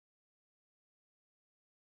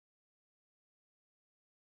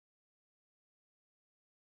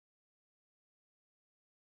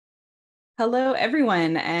Hello,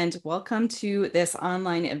 everyone, and welcome to this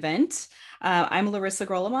online event. I'm Larissa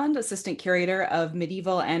Grolemond, Assistant Curator of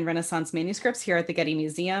Medieval and Renaissance Manuscripts here at the Getty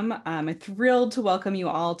Museum. I'm thrilled to welcome you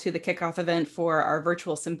all to the kickoff event for our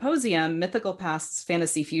virtual symposium, Mythical Pasts,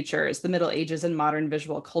 Fantasy Futures, the Middle Ages and Modern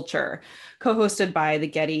Visual Culture, co-hosted by the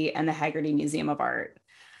Getty and the Haggerty Museum of Art.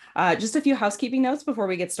 Just a few housekeeping notes before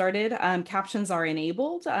we get started. Captions are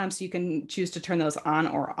enabled, so you can choose to turn those on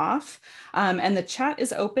or off. And the chat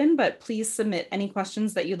is open, but please submit any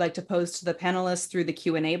questions that you'd like to pose to the panelists through the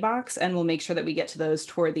Q&A box, and we'll make sure that we get to those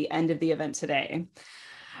toward the end of the event today.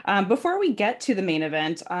 Before we get to the main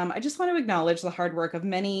event, I just want to acknowledge the hard work of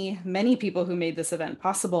many, many people who made this event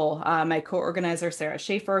possible. My co-organizer, Sarah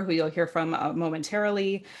Schaefer, who you'll hear from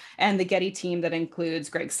momentarily, and the Getty team that includes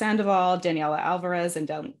Greg Sandoval, Daniela Alvarez, and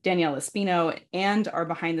Danielle Espino, and our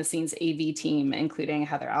behind-the-scenes AV team, including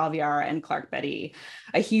Heather Alviar and Clark Betty.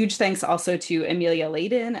 A huge thanks also to Amelia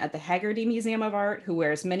Layden at the Haggerty Museum of Art, who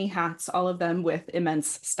wears many hats, all of them with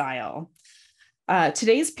immense style.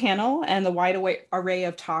 Today's panel and the wide array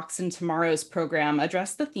of talks in tomorrow's program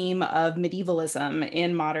address the theme of medievalism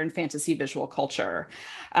in modern fantasy visual culture.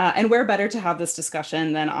 And where better to have this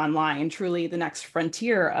discussion than online, truly the next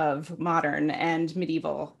frontier of modern and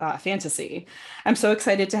medieval fantasy. I'm so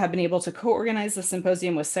excited to have been able to co-organize the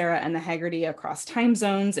symposium with Sarah and the Haggerty across time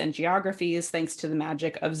zones and geographies, thanks to the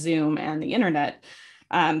magic of Zoom and the internet.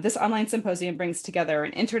 This online symposium brings together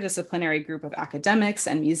an interdisciplinary group of academics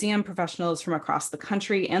and museum professionals from across the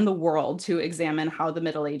country and the world to examine how the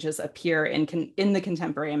Middle Ages appear in the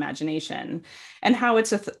contemporary imagination and how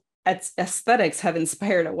its aesthetics have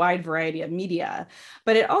inspired a wide variety of media.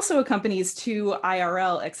 But it also accompanies two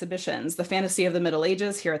IRL exhibitions, The Fantasy of the Middle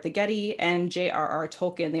Ages here at the Getty and J.R.R.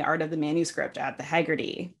 Tolkien, The Art of the Manuscript at the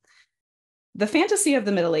Haggerty. The Fantasy of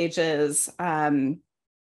the Middle Ages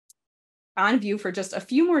on view for just a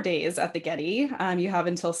few more days at the Getty. You have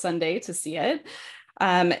until Sunday to see it.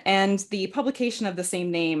 And the publication of the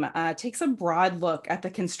same name takes a broad look at the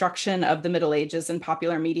construction of the Middle Ages in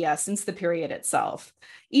popular media since the period itself.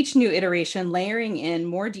 Each new iteration layering in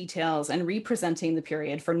more details and representing the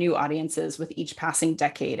period for new audiences with each passing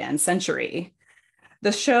decade and century.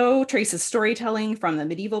 The show traces storytelling from the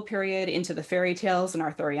medieval period into the fairy tales and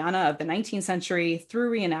Arthuriana of the 19th century through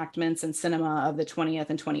reenactments and cinema of the 20th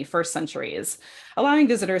and 21st centuries, allowing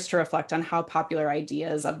visitors to reflect on how popular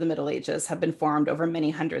ideas of the Middle Ages have been formed over many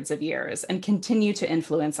hundreds of years and continue to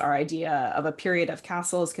influence our idea of a period of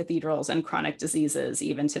castles, cathedrals, and chronic diseases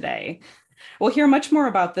even today. We'll hear much more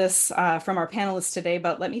about this from our panelists today,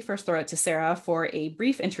 but let me first throw it to Sarah for a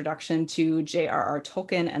brief introduction to J.R.R.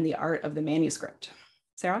 Tolkien and the art of the manuscript.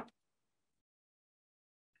 Sarah?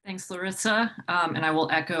 Thanks, Larissa. And I will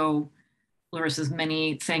echo Larissa's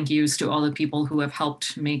many thank yous to all the people who have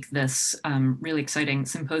helped make this really exciting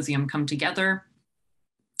symposium come together.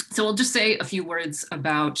 So I'll just say a few words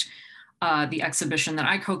about the exhibition that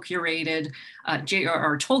I co-curated,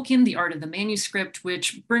 J.R.R. Tolkien, The Art of the Manuscript,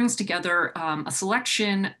 which brings together a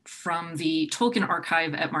selection from the Tolkien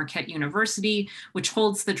archive at Marquette University, which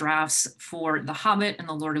holds the drafts for The Hobbit and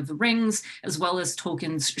The Lord of the Rings, as well as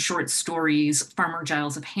Tolkien's short stories, Farmer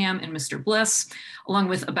Giles of Ham and Mr. Bliss, along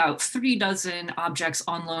with about 36 objects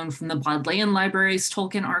on loan from the Bodleian Library's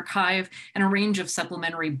Tolkien archive, and a range of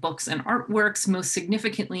supplementary books and artworks, most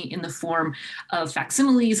significantly in the form of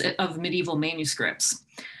facsimiles of medieval manuscripts.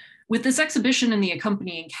 With this exhibition and the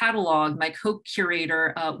accompanying catalog, my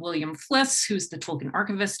co-curator, William Fliss, who's the Tolkien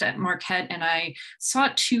archivist at Marquette, and I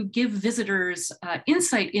sought to give visitors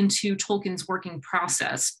insight into Tolkien's working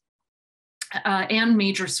process and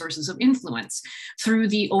major sources of influence through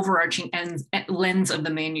the overarching lens of the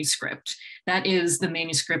manuscript. That is the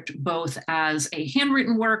manuscript both as a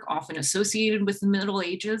handwritten work, often associated with the Middle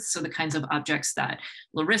Ages, so the kinds of objects that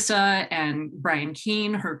Larissa and Bryan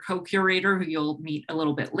Keene, her co-curator, who you'll meet a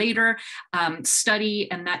little bit later,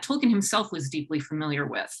 study, and that Tolkien himself was deeply familiar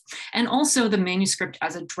with. And also the manuscript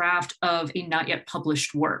as a draft of a not yet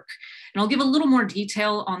published work. And I'll give a little more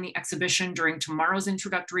detail on the exhibition during tomorrow's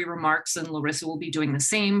introductory remarks, and Larissa will be doing the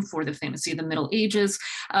same for the Fantasy of the Middle Ages.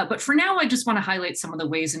 But for now, I just want to highlight some of the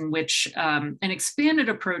ways in which an expanded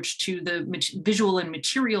approach to the visual and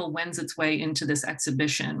material wends its way into this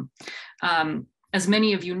exhibition. As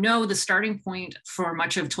many of you know, the starting point for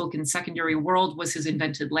much of Tolkien's secondary world was his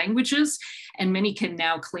invented languages, and many can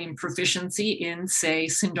now claim proficiency in, say,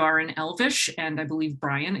 Sindarin Elvish, and I believe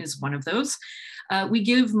Bryan is one of those. We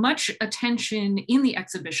give much attention in the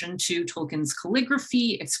exhibition to Tolkien's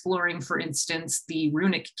calligraphy, exploring, for instance, the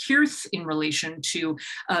runic Cirth in relation to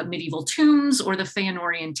medieval tombs, or the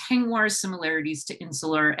Feanorian Tengwar similarities to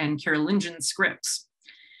Insular and Carolingian scripts.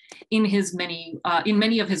 In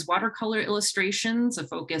many of his watercolor illustrations, a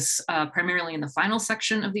focus primarily in the final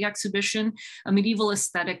section of the exhibition, a medieval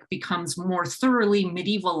aesthetic becomes more thoroughly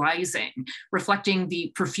medievalizing, reflecting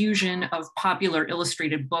the profusion of popular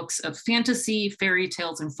illustrated books of fantasy, fairy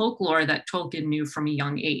tales, and folklore that Tolkien knew from a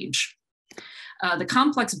young age. The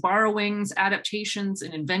complex borrowings, adaptations,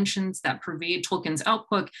 and inventions that pervade Tolkien's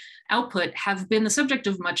output have been the subject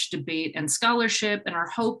of much debate and scholarship, and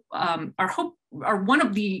are one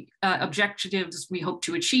of the objectives we hope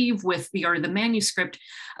to achieve with the art of the manuscript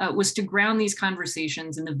was to ground these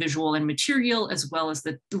conversations in the visual and material, as well as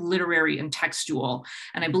the literary and textual.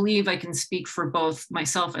 And I believe I can speak for both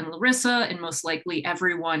myself and Larissa, and most likely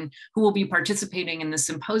everyone who will be participating in the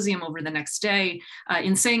symposium over the next day,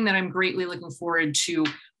 in saying that I'm greatly looking forward to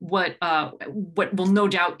what will no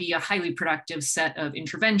doubt be a highly productive set of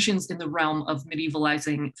interventions in the realm of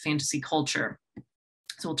medievalizing fantasy culture.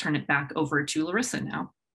 So we'll turn it back over to Larissa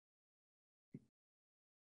now.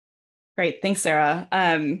 Great, thanks, Sarah.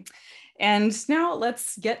 And now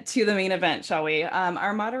let's get to the main event, shall we?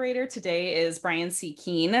 Our moderator today is Bryan C.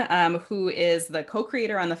 Keene, who is the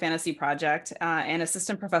co-creator on the Fantasy Project and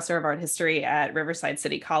assistant professor of art history at Riverside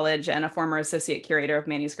City College and a former associate curator of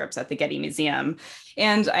manuscripts at the Getty Museum.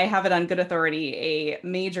 And I have it on good authority, a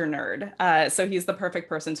major nerd. So he's the perfect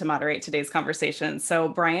person to moderate today's conversation. So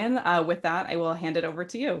Bryan, with that, I will hand it over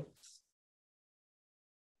to you.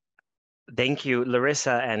 Thank you,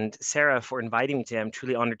 Larissa and Sarah, for inviting me today. I'm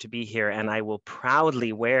truly honored to be here, and I will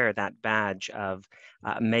proudly wear that badge of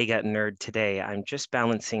mega nerd today. I'm just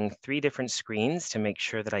balancing 3 different screens to make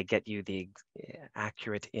sure that I get you the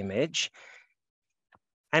accurate image.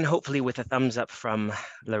 And hopefully with a thumbs up from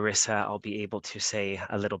Larissa, I'll be able to say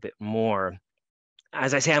a little bit more.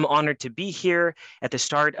 As I say, I'm honored to be here at the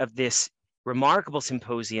start of this remarkable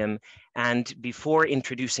symposium. And before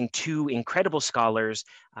introducing 2 incredible scholars,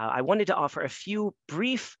 I wanted to offer a few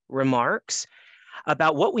brief remarks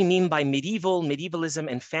about what we mean by medieval, medievalism,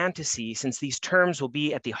 and fantasy, since these terms will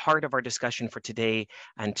be at the heart of our discussion for today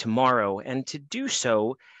and tomorrow. And to do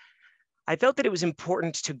so, I felt that it was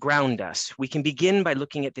important to ground us. We can begin by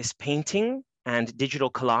looking at this painting and digital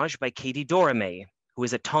collage by Katie Dorame, who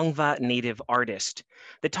is a Tongva native artist.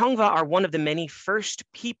 The Tongva are one of the many first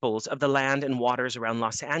peoples of the land and waters around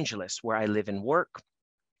Los Angeles, where I live and work.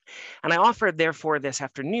 And I offer, therefore, this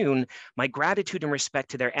afternoon, my gratitude and respect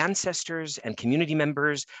to their ancestors and community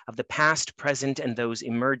members of the past, present, and those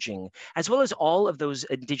emerging, as well as all of those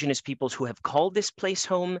indigenous peoples who have called this place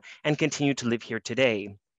home and continue to live here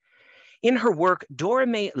today. In her work,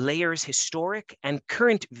 Dorame layers historic and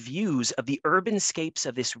current views of the urban scapes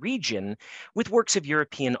of this region with works of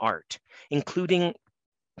European art, including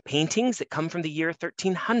paintings that come from the year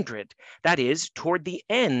 1300, that is, toward the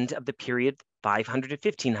end of the period 500 to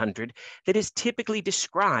 1500, that is typically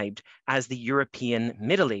described as the European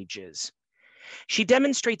Middle Ages. She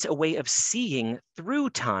demonstrates a way of seeing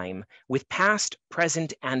through time with past,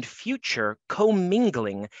 present, and future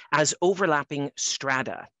commingling as overlapping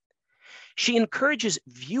strata. She encourages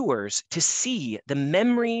viewers to see the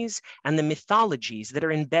memories and the mythologies that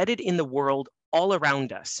are embedded in the world all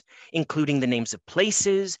around us, including the names of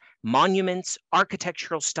places, monuments,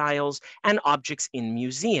 architectural styles, and objects in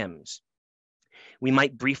museums. We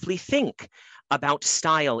might briefly think about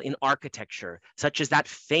style in architecture, such as that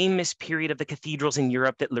famous period of the cathedrals in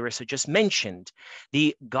Europe that Larissa just mentioned.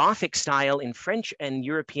 The Gothic style in French and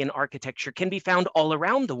European architecture can be found all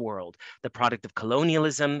around the world, the product of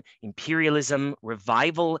colonialism, imperialism,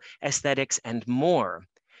 revival aesthetics, and more,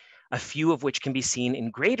 a few of which can be seen in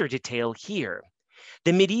greater detail here.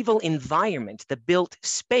 The medieval environment, the built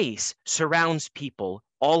space, surrounds people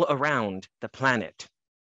all around the planet.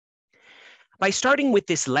 By starting with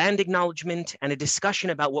this land acknowledgement and a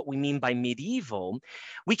discussion about what we mean by medieval,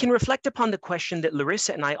 we can reflect upon the question that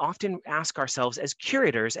Larissa and I often ask ourselves as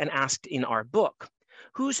curators and asked in our book.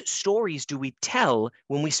 Whose stories do we tell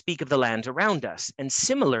when we speak of the land around us? And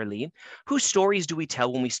similarly, whose stories do we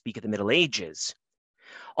tell when we speak of the Middle Ages?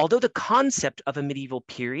 Although the concept of a medieval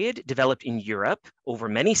period developed in Europe over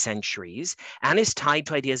many centuries and is tied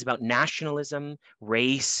to ideas about nationalism,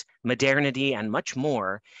 race, modernity, and much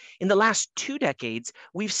more, in the last 2 decades,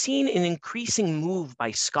 we've seen an increasing move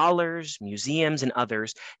by scholars, museums, and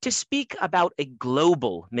others to speak about a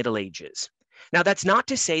global Middle Ages. Now, that's not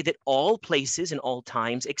to say that all places and all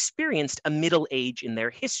times experienced a Middle Age in their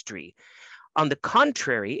history. On the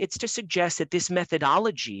contrary, it's to suggest that this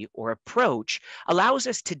methodology or approach allows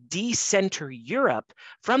us to decenter Europe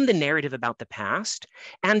from the narrative about the past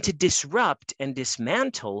and to disrupt and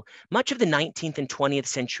dismantle much of the 19th and 20th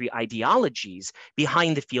century ideologies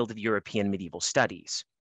behind the field of European medieval studies.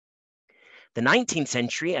 The 19th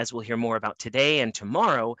century, as we'll hear more about today and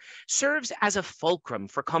tomorrow, serves as a fulcrum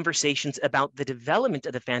for conversations about the development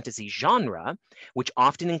of the fantasy genre, which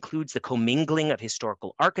often includes the commingling of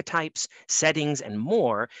historical archetypes, settings, and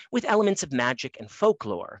more with elements of magic and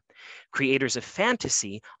folklore. Creators of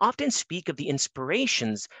fantasy often speak of the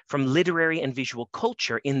inspirations from literary and visual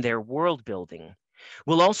culture in their world building.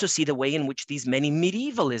 We'll also see the way in which these many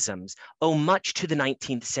medievalisms owe much to the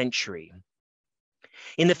 19th century.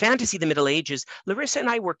 In the fantasy of the Middle Ages, Larissa and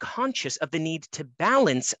I were conscious of the need to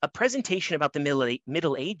balance a presentation about the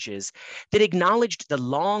Middle Ages that acknowledged the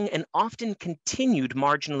long and often continued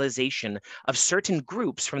marginalization of certain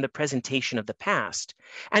groups from the presentation of the past,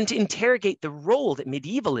 and to interrogate the role that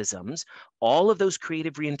medievalisms, all of those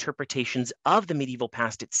creative reinterpretations of the medieval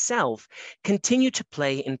past itself, continue to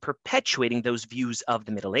play in perpetuating those views of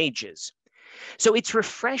the Middle Ages. So it's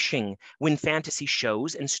refreshing when fantasy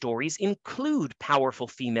shows and stories include powerful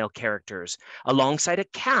female characters alongside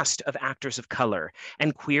a cast of actors of color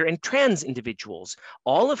and queer and trans individuals,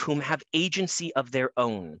 all of whom have agency of their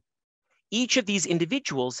own. Each of these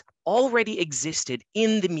individuals already existed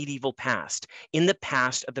in the medieval past, in the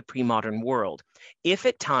past of the pre-modern world, if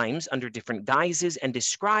at times under different guises and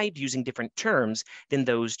described using different terms than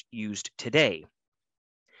those used today.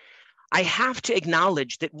 I have to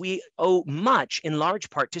acknowledge that we owe much, in large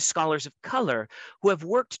part, to scholars of color who have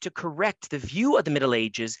worked to correct the view of the Middle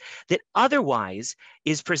Ages that otherwise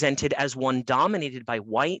is presented as one dominated by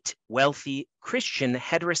white, wealthy, Christian,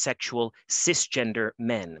 heterosexual, cisgender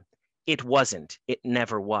men. It wasn't. It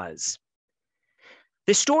never was.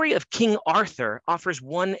 The story of King Arthur offers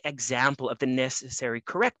one example of the necessary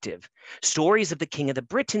corrective. Stories of the King of the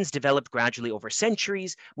Britons developed gradually over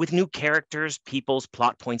centuries, with new characters, peoples,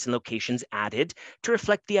 plot points, and locations added to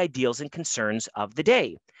reflect the ideals and concerns of the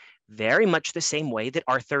day. Very much the same way that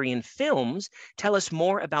Arthurian films tell us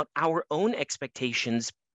more about our own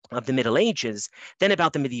expectations of the Middle Ages than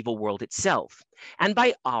about the medieval world itself. And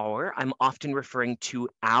by our, I'm often referring to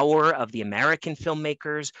our of the American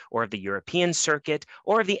filmmakers or of the European circuit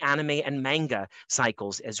or of the anime and manga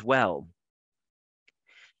cycles as well.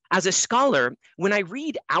 As a scholar, when I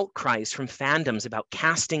read outcries from fandoms about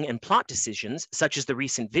casting and plot decisions, such as the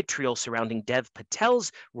recent vitriol surrounding Dev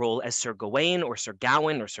Patel's role as Sir Gawain or Sir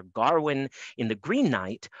Gawain or Sir Garwin in The Green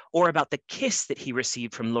Knight, or about the kiss that he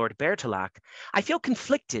received from Lord Bertilac, I feel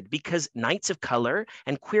conflicted because knights of color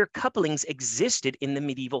and queer couplings existed in the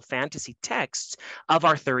medieval fantasy texts of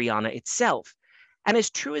Arthuriana itself. And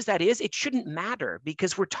as true as that is, it shouldn't matter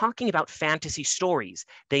because we're talking about fantasy stories.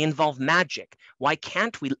 They involve magic. Why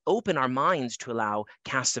can't we open our minds to allow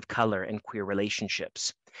casts of color and queer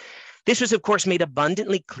relationships? This was, of course, made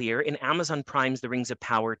abundantly clear in Amazon Prime's The Rings of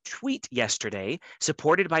Power tweet yesterday,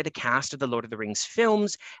 supported by the cast of the Lord of the Rings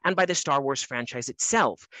films and by the Star Wars franchise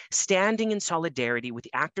itself, standing in solidarity with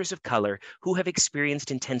the actors of color who have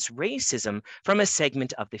experienced intense racism from a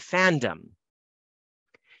segment of the fandom.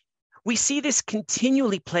 We see this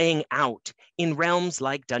continually playing out in realms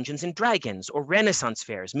like Dungeons and Dragons or Renaissance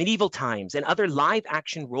fairs, medieval times, and other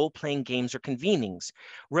live-action role-playing games or convenings,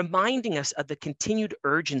 reminding us of the continued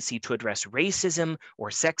urgency to address racism or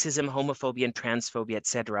sexism, homophobia, and transphobia,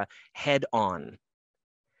 etc., head-on.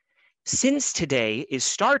 Since today is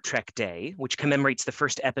Star Trek Day, which commemorates the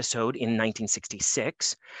first episode in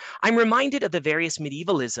 1966, I'm reminded of the various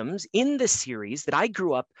medievalisms in the series that I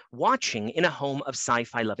grew up watching in a home of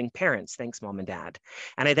sci-fi loving parents. Thanks, Mom and Dad.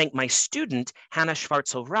 And I thank my student, Hannah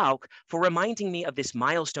Schwarzel-Rauch, for reminding me of this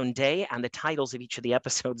milestone day and the titles of each of the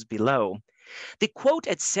episodes below. The quote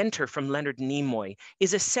at center from Leonard Nimoy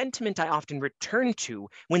is a sentiment I often return to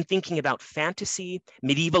when thinking about fantasy,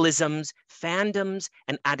 medievalisms, fandoms,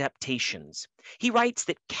 and adaptations. He writes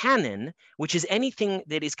that canon, which is anything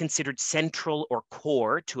that is considered central or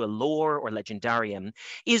core to a lore or legendarium,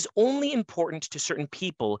 is only important to certain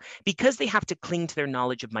people because they have to cling to their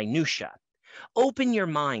knowledge of minutiae. Open your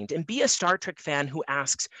mind and be a Star Trek fan who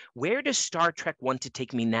asks, where does Star Trek want to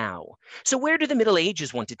take me now? So where do the Middle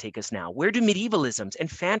Ages want to take us now? Where do medievalisms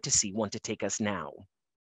and fantasy want to take us now?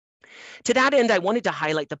 To that end, I wanted to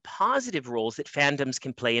highlight the positive roles that fandoms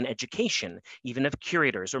can play in education, even of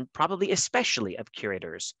curators, or probably especially of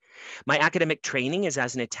curators. My academic training is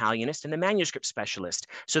as an Italianist and a manuscript specialist,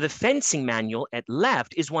 so the fencing manual at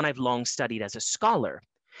left is one I've long studied as a scholar.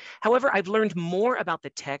 However, I've learned more about the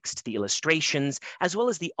text, the illustrations, as well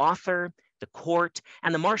as the author, the court,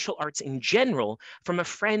 and the martial arts in general from a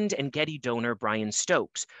friend and Getty donor, Bryan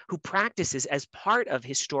Stokes, who practices as part of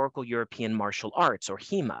historical European martial arts, or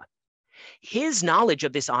HEMA. His knowledge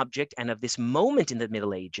of this object and of this moment in the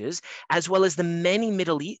Middle Ages, as well as the many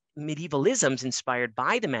medievalisms inspired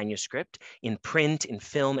by the manuscript in print, in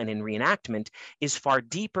film, and in reenactment, is far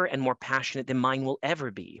deeper and more passionate than mine will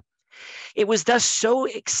ever be. It was thus so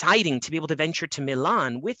exciting to be able to venture to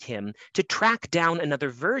Milan with him to track down another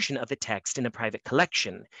version of the text in a private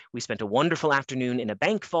collection. We spent a wonderful afternoon in a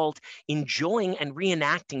bank vault, enjoying and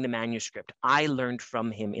reenacting the manuscript. I learned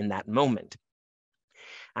from him in that moment.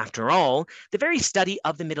 After all, the very study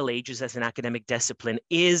of the Middle Ages as an academic discipline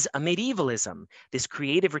is a medievalism, this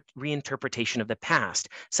creative reinterpretation of the past,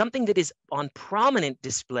 something that is on prominent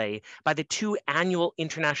display by the 2 annual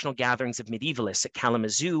international gatherings of medievalists at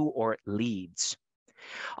Kalamazoo or Leeds.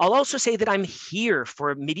 I'll also say that I'm here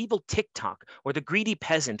for medieval TikTok or the greedy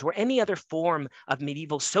peasant or any other form of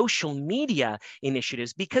medieval social media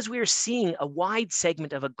initiatives because we are seeing a wide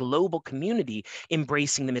segment of a global community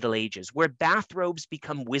embracing the Middle Ages, where bathrobes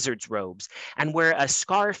become wizard's robes and where a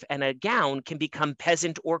scarf and a gown can become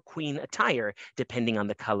peasant or queen attire, depending on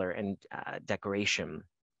the color and decoration.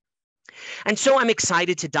 And so I'm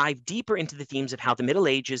excited to dive deeper into the themes of how the Middle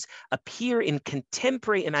Ages appear in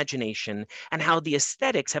contemporary imagination and how the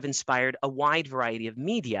aesthetics have inspired a wide variety of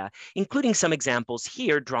media, including some examples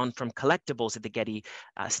here drawn from collectibles that the Getty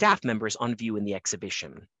staff members on view in the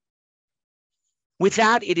exhibition. With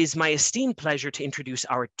that, it is my esteemed pleasure to introduce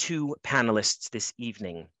our 2 panelists this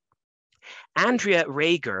evening. Andrea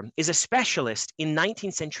Raeger is a specialist in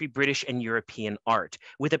 19th century British and European art,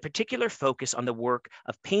 with a particular focus on the work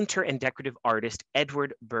of painter and decorative artist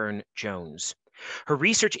Edward Burne-Jones. Her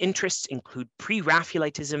research interests include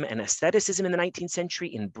pre-Raphaelitism and aestheticism in the 19th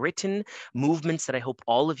century in Britain, movements that I hope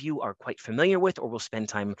all of you are quite familiar with or will spend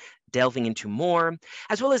time delving into more,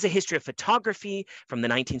 as well as a history of photography from the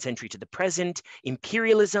 19th century to the present,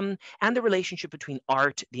 imperialism, and the relationship between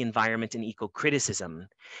art, the environment, and eco-criticism.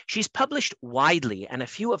 She's published widely, and a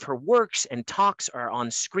few of her works and talks are on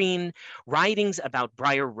screen: writings about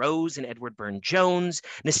Briar Rose and Edward Burne-Jones,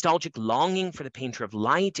 nostalgic longing for the painter of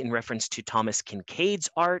light in reference to Thomas Kincaid's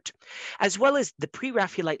art, as well as The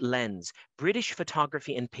Pre-Raphaelite Lens, British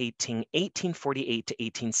Photography and Painting 1848 to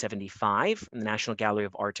 1875 in the National Gallery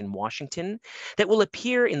of Art in Washington, that will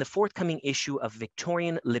appear in the forthcoming issue of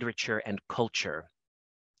Victorian Literature and Culture.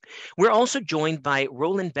 We're also joined by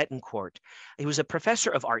Roland Betancourt. He was a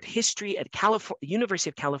professor of art history at University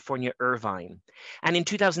of California, Irvine. And in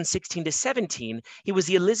 2016 to 17, he was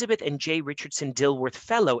the Elizabeth and J. Richardson Dilworth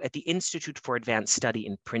Fellow at the Institute for Advanced Study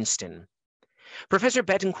in Princeton. Professor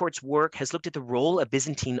Betancourt's work has looked at the role of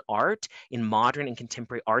Byzantine art in modern and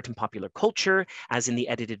contemporary art and popular culture, as in the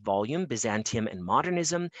edited volume, Byzantium and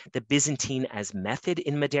Modernism, the Byzantine as Method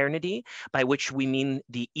in Modernity, by which we mean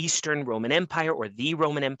the Eastern Roman Empire or the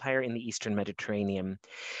Roman Empire in the Eastern Mediterranean.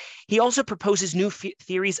 He also proposes new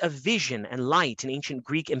theories of vision and light in ancient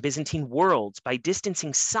Greek and Byzantine worlds by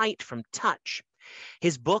distancing sight from touch.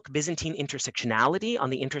 His book, Byzantine Intersectionality, on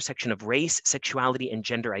the intersection of race, sexuality, and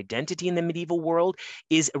gender identity in the medieval world,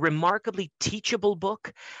 is a remarkably teachable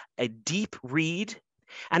book, a deep read,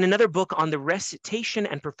 and another book on the recitation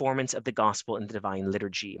and performance of the gospel and the divine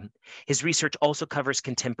liturgy. His research also covers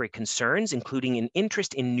contemporary concerns, including an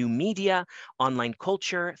interest in new media, online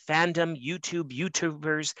culture, fandom,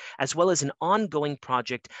 YouTubers, as well as an ongoing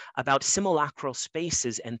project about simulacral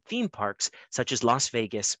spaces and theme parks such as Las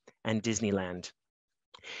Vegas and Disneyland.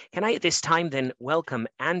 Can I at this time then welcome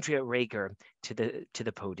Andrea Raeger to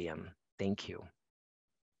the podium? Thank you.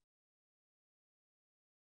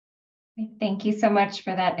 Thank you so much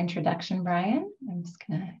for that introduction, Brian. I'm just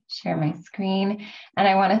going to share my screen. And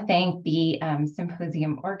I want to thank the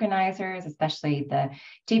symposium organizers, especially the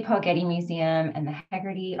J. Paul Getty Museum and the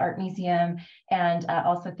Haggerty Art Museum. And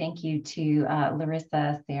also thank you to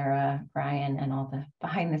Larissa, Sarah, Brian, and all the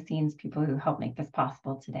behind the scenes people who helped make this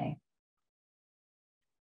possible today.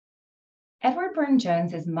 Edward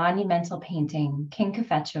Burne-Jones's monumental painting, King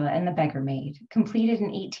Cophetua and the Beggar Maid, completed in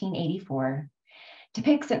 1884,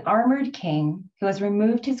 depicts an armored king who has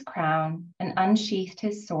removed his crown and unsheathed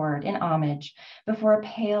his sword in homage before a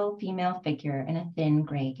pale female figure in a thin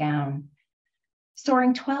gray gown.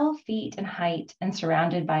 Soaring 12 feet in height and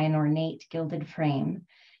surrounded by an ornate gilded frame,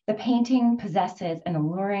 the painting possesses an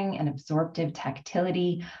alluring and absorptive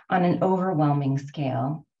tactility on an overwhelming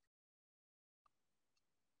scale.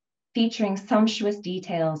 Featuring sumptuous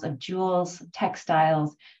details of jewels,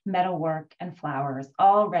 textiles, metalwork, and flowers,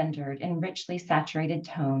 all rendered in richly saturated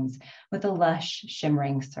tones with a lush,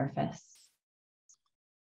 shimmering surface.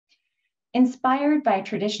 Inspired by a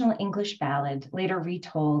traditional English ballad, later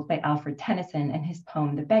retold by Alfred Tennyson in his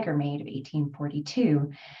poem The Beggar Maid of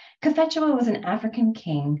 1842, Cophetua was an African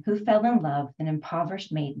king who fell in love with an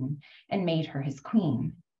impoverished maiden and made her his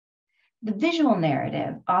queen. The visual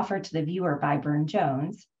narrative offered to the viewer by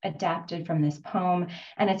Burne-Jones, adapted from this poem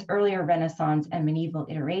and its earlier Renaissance and medieval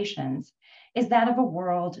iterations, is that of a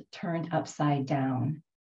world turned upside down,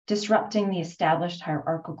 disrupting the established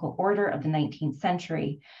hierarchical order of the 19th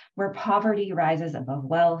century, where poverty rises above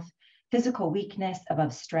wealth, physical weakness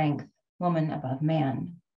above strength, woman above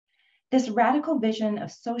man. This radical vision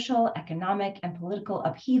of social, economic, and political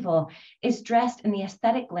upheaval is dressed in the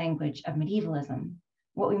aesthetic language of medievalism,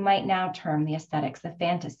 what we might now term the aesthetics of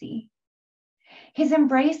fantasy. His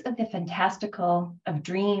embrace of the fantastical, of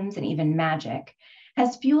dreams, and even magic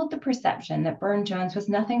has fueled the perception that Burne-Jones was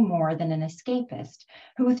nothing more than an escapist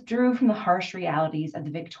who withdrew from the harsh realities of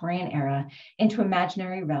the Victorian era into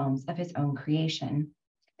imaginary realms of his own creation,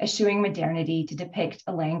 eschewing modernity to depict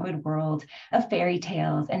a languid world of fairy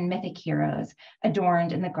tales and mythic heroes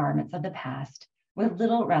adorned in the garments of the past, with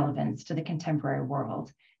little relevance to the contemporary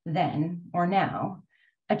world, then or now,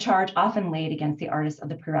 a charge often laid against the artists of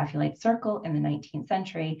the Pre-Raphaelite circle in the 19th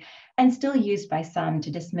century, and still used by some to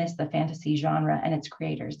dismiss the fantasy genre and its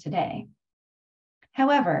creators today.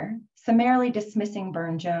 However, summarily dismissing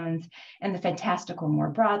Burne-Jones and the fantastical more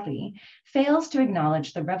broadly fails to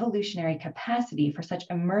acknowledge the revolutionary capacity for such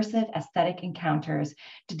immersive aesthetic encounters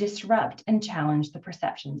to disrupt and challenge the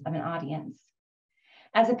perceptions of an audience.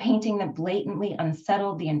 As a painting that blatantly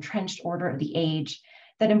unsettled the entrenched order of the age,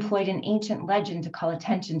 that employed an ancient legend to call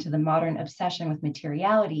attention to the modern obsession with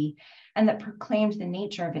materiality, and that proclaimed the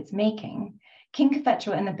nature of its making, King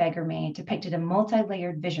Cophetua and the Beggar Maid depicted a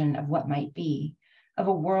multi-layered vision of what might be, of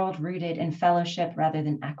a world rooted in fellowship rather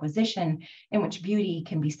than acquisition, in which beauty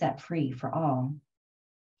can be set free for all.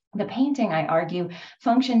 The painting, I argue,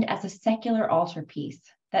 functioned as a secular altarpiece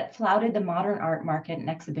that flouted the modern art market and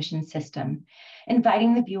exhibition system,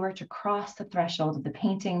 inviting the viewer to cross the threshold of the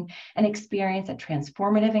painting and experience a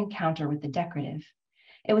transformative encounter with the decorative.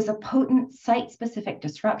 It was a potent site-specific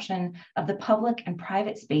disruption of the public and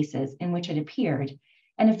private spaces in which it appeared,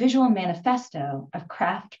 and a visual manifesto of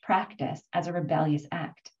craft practice as a rebellious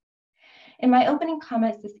act. In my opening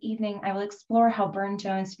comments this evening, I will explore how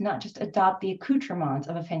Burne-Jones did not just adopt the accoutrements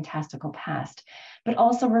of a fantastical past, but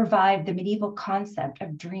also revived the medieval concept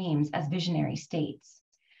of dreams as visionary states.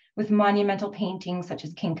 With monumental paintings such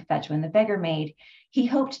as King Cophetua and the Beggar Maid, he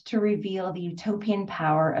hoped to reveal the utopian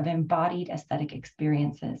power of embodied aesthetic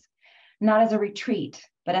experiences, not as a retreat,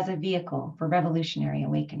 but as a vehicle for revolutionary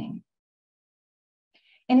awakening.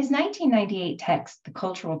 In his 1998 text, The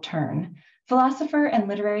Cultural Turn, philosopher and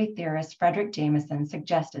literary theorist Frederick Jameson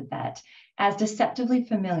suggested that, as deceptively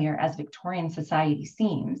familiar as Victorian society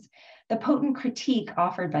seems, the potent critique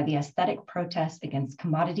offered by the aesthetic protest against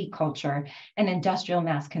commodity culture and industrial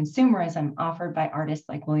mass consumerism offered by artists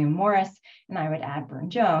like William Morris, and I would add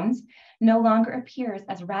Burne-Jones, no longer appears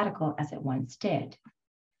as radical as it once did.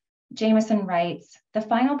 Jameson writes, "The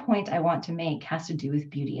final point I want to make has to do with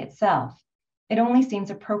beauty itself. It only seems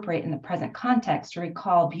appropriate in the present context to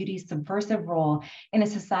recall beauty's subversive role in a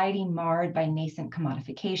society marred by nascent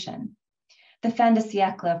commodification. The fin de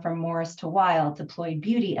siècle from Morris to Wilde deployed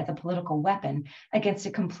beauty as a political weapon against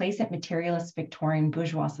a complacent materialist Victorian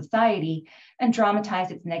bourgeois society and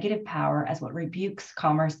dramatized its negative power as what rebukes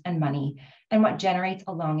commerce and money and what generates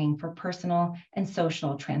a longing for personal and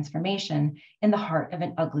social transformation in the heart of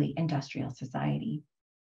an ugly industrial society."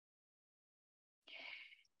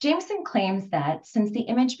 Jameson claims that since the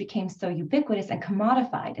image became so ubiquitous and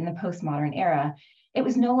commodified in the postmodern era, it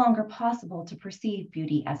was no longer possible to perceive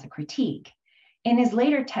beauty as a critique. In his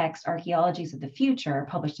later text, Archaeologies of the Future,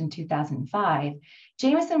 published in 2005,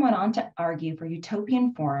 Jameson went on to argue for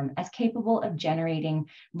utopian form as capable of generating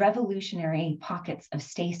revolutionary pockets of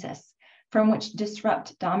stasis from which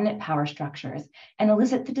disrupt dominant power structures and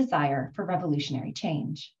elicit the desire for revolutionary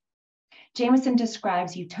change. Jameson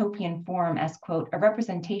describes utopian form as, quote, "a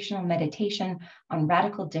representational meditation on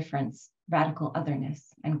radical difference, radical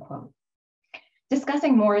otherness," end quote.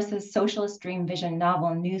 Discussing Morris's socialist dream vision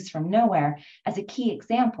novel News from Nowhere as a key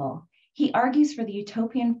example, he argues for the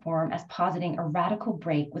utopian form as positing a radical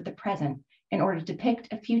break with the present in order to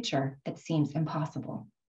depict a future that seems impossible.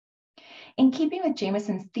 In keeping with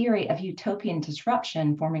Jameson's theory of utopian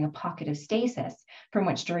disruption forming a pocket of stasis from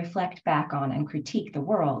which to reflect back on and critique the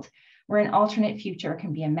world, where an alternate future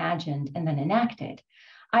can be imagined and then enacted,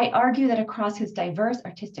 I argue that across his diverse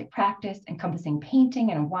artistic practice encompassing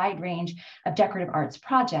painting and a wide range of decorative arts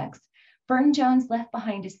projects, Burne-Jones left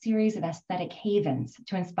behind a series of aesthetic havens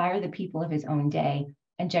to inspire the people of his own day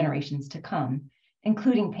and generations to come,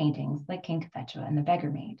 including paintings like King Cophetua and the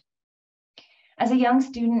Beggar Maid. As a young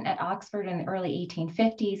student at Oxford in the early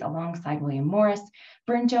 1850s, alongside William Morris,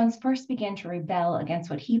 Burne-Jones first began to rebel against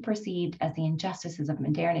what he perceived as the injustices of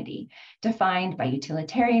modernity, defined by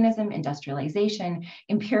utilitarianism, industrialization,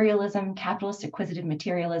 imperialism, capitalist acquisitive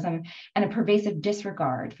materialism, and a pervasive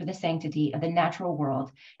disregard for the sanctity of the natural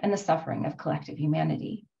world and the suffering of collective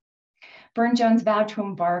humanity. Burne-Jones vowed to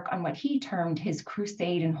embark on what he termed his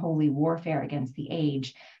crusade in holy warfare against the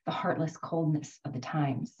age, the heartless coldness of the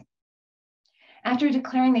times. After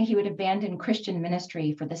declaring that he would abandon Christian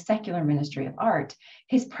ministry for the secular ministry of art,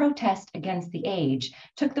 his protest against the age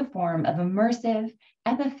took the form of immersive,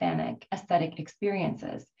 epiphanic aesthetic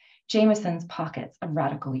experiences, Jameson's pockets of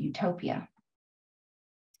radical utopia.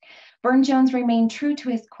 Burne-Jones remained true to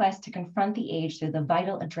his quest to confront the age through the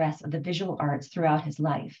vital address of the visual arts throughout his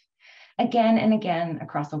life. Again and again,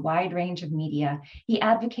 across a wide range of media, he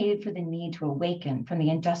advocated for the need to awaken from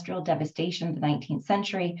the industrial devastation of the 19th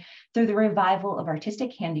century through the revival of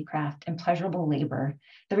artistic handicraft and pleasurable labor,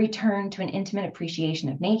 the return to an intimate appreciation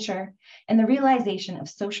of nature, and the realization of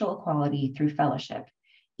social equality through fellowship,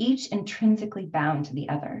 each intrinsically bound to the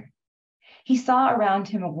other. He saw around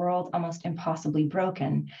him a world almost impossibly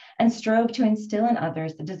broken and strove to instill in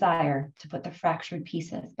others the desire to put the fractured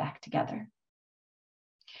pieces back together.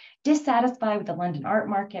 Dissatisfied with the London art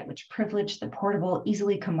market, which privileged the portable,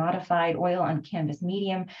 easily commodified oil on canvas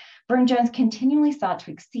medium, Burne-Jones continually sought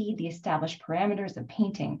to exceed the established parameters of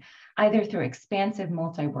painting, either through expansive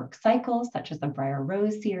multi-work cycles, such as the Briar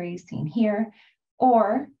Rose series seen here,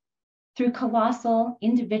 or through colossal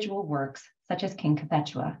individual works, such as King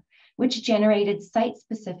Cophetua, which generated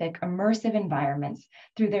site-specific immersive environments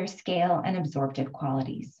through their scale and absorptive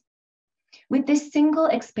qualities. With this single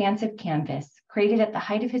expansive canvas, created at the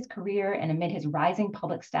height of his career and amid his rising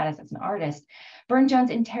public status as an artist, Burne-Jones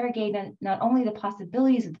interrogated not only the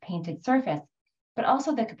possibilities of the painted surface, but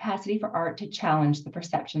also the capacity for art to challenge the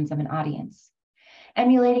perceptions of an audience.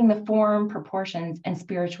 Emulating the form, proportions, and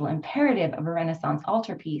spiritual imperative of a Renaissance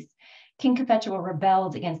altarpiece, King Cophetua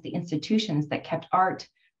rebelled against the institutions that kept art,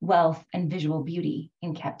 wealth, and visual beauty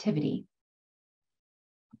in captivity.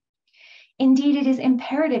 Indeed, it is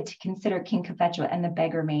imperative to consider King Cophetua and the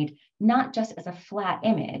Beggar Maid not just as a flat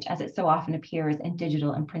image, as it so often appears in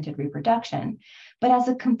digital and printed reproduction, but as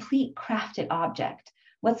a complete crafted object,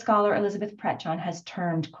 what scholar Elizabeth Pretchon has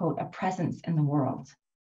termed, quote, a presence in the world.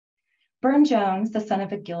 Burne-Jones, the son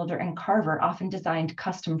of a gilder and carver, often designed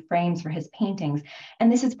custom frames for his paintings,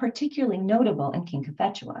 and this is particularly notable in King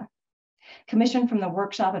Cophetua. Commissioned from the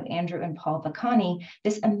workshop of Andrew and Paul Vaccani,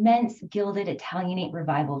 this immense gilded Italianate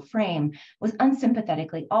revival frame was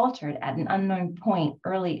unsympathetically altered at an unknown point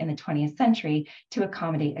early in the 20th century to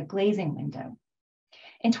accommodate a glazing window.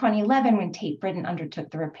 In 2011, when Tate Britain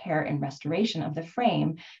undertook the repair and restoration of the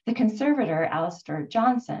frame, the conservator, Alistair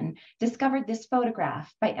Johnson, discovered this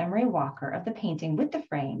photograph by Emery Walker of the painting with the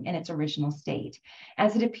frame in its original state,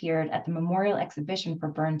 as it appeared at the memorial exhibition for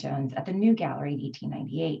Burne-Jones at the New Gallery in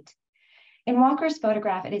 1898. In Walker's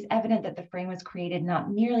photograph, it is evident that the frame was created not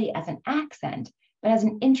merely as an accent, but as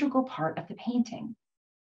an integral part of the painting.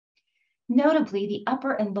 Notably, the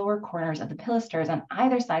upper and lower corners of the pilasters on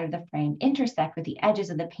either side of the frame intersect with the edges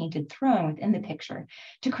of the painted throne within the picture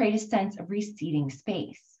to create a sense of receding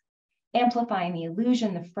space. Amplifying the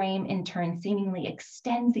illusion, the frame in turn seemingly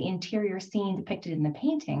extends the interior scene depicted in the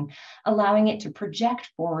painting, allowing it to project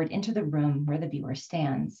forward into the room where the viewer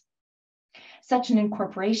stands. Such an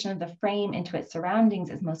incorporation of the frame into its surroundings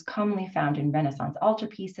is most commonly found in Renaissance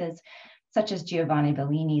altarpieces, such as Giovanni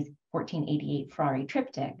Bellini's 1488 Frari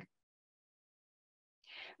triptych.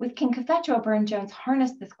 With King Cophetua, Burne-Jones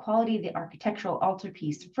harnessed this quality of the architectural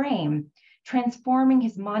altarpiece frame, transforming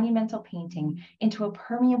his monumental painting into a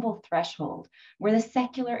permeable threshold where the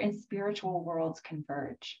secular and spiritual worlds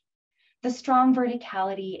converge. The strong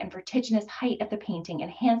verticality and vertiginous height of the painting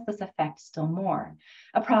enhance this effect still more,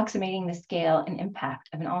 approximating the scale and impact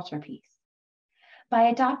of an altarpiece. By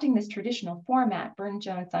adopting this traditional format,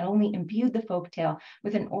 Burne-Jones not only imbued the folktale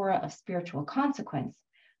with an aura of spiritual consequence,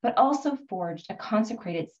 but also forged a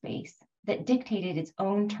consecrated space that dictated its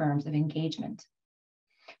own terms of engagement.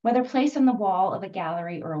 Whether placed on the wall of a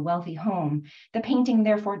gallery or a wealthy home, the painting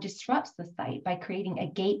therefore disrupts the site by creating a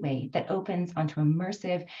gateway that opens onto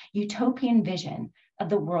immersive, utopian vision of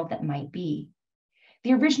the world that might be.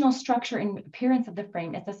 The original structure and appearance of the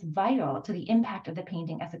frame is thus vital to the impact of the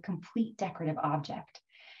painting as a complete decorative object,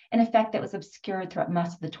 an effect that was obscured throughout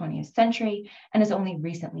most of the 20th century and has only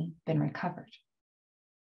recently been recovered.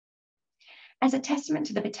 As a testament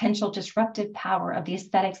to the potential disruptive power of the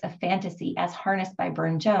aesthetics of fantasy as harnessed by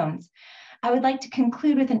Burne-Jones, I would like to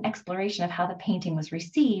conclude with an exploration of how the painting was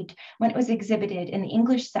received when it was exhibited in the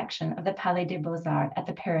English section of the Palais des Beaux-Arts at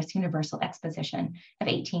the Paris Universal Exposition of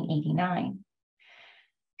 1889.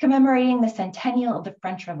 Commemorating the centennial of the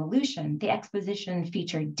French Revolution, the exposition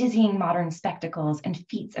featured dizzying modern spectacles and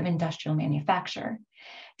feats of industrial manufacture.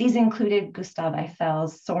 These included Gustave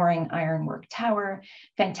Eiffel's soaring ironwork tower,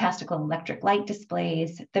 fantastical electric light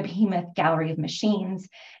displays, the behemoth gallery of machines,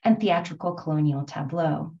 and theatrical colonial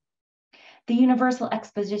tableaux. The Universal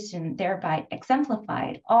Exposition thereby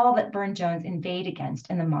exemplified all that Burne-Jones inveighed against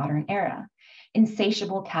in the modern era: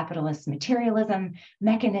 insatiable capitalist materialism,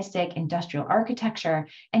 mechanistic industrial architecture,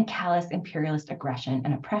 and callous imperialist aggression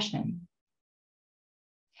and oppression.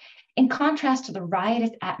 In contrast to the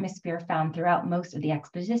riotous atmosphere found throughout most of the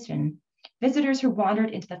exposition, visitors who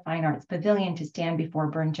wandered into the Fine Arts Pavilion to stand before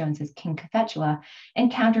Burne-Jones's King Cophetua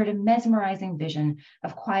encountered a mesmerizing vision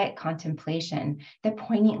of quiet contemplation that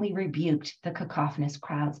poignantly rebuked the cacophonous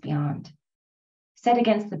crowds beyond. Set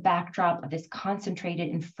against the backdrop of this concentrated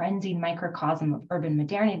and frenzied microcosm of urban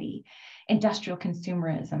modernity, industrial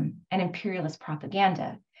consumerism, and imperialist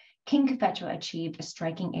propaganda, King Cophetua achieved a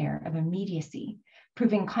striking air of immediacy,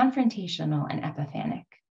 proving confrontational and epiphanic.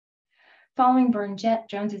 Following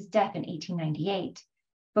Burne-Jones's death in 1898,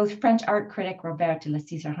 both French art critic Robert de La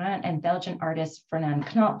Sizerin and Belgian artist Fernand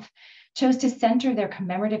Knopf chose to center their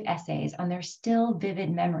commemorative essays on their still vivid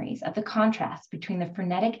memories of the contrast between the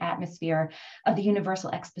frenetic atmosphere of the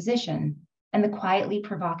Universal Exposition and the quietly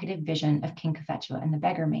provocative vision of King Cophetua and the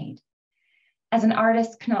Beggar Maid. As an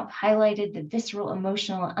artist, Knopf highlighted the visceral,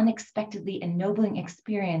 emotional, unexpectedly ennobling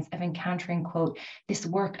experience of encountering, quote, this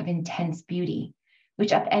work of intense beauty,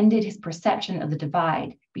 which upended his perception of the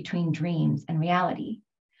divide between dreams and reality.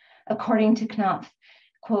 According to Knopf,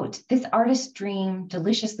 quote, this artist's dream,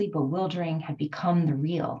 deliciously bewildering, had become the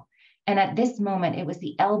real. And at this moment, it was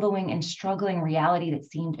the elbowing and struggling reality that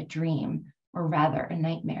seemed a dream, or rather a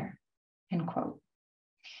nightmare, end quote.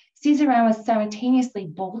 Sizerin was simultaneously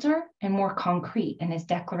bolder and more concrete in his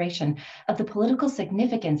declaration of the political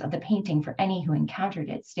significance of the painting for any who encountered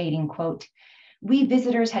it, stating, quote, we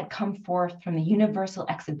visitors had come forth from the universal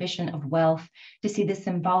exhibition of wealth to see the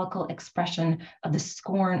symbolical expression of the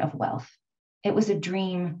scorn of wealth. It was a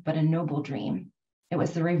dream, but a noble dream. It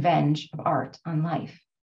was the revenge of art on life,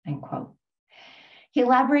 end quote. He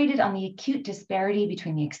elaborated on the acute disparity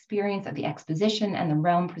between the experience of the exposition and the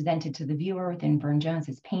realm presented to the viewer within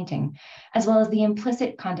Burne-Jones's painting, as well as the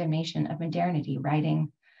implicit condemnation of modernity,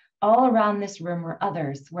 writing, all around this room were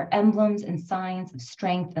others, where emblems and signs of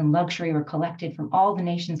strength and luxury were collected from all the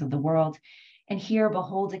nations of the world, and here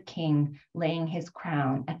behold a king laying his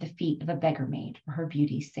crown at the feet of a beggar maid for her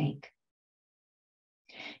beauty's sake.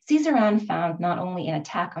 Sizerin found not only an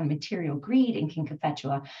attack on material greed in King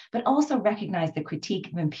Cophetua, but also recognized the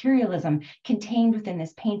critique of imperialism contained within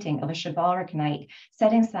this painting of a chivalric knight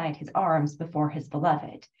setting aside his arms before his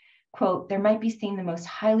beloved. Quote, there might be seen the most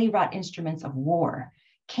highly wrought instruments of war,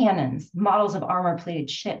 cannons, models of armor-plated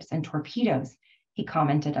ships, and torpedoes, he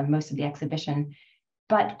commented on most of the exhibition.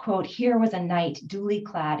 But, quote, here was a knight duly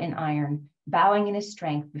clad in iron, bowing in his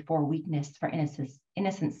strength before weakness for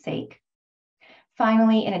innocence' sake.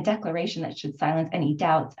 Finally, in a declaration that should silence any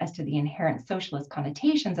doubts as to the inherent socialist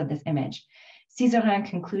connotations of this image, Sizerin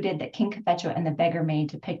concluded that King Cophetua and the Beggar Maid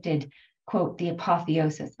depicted, quote, the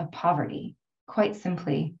apotheosis of poverty, quite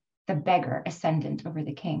simply, the beggar ascendant over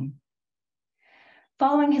the king.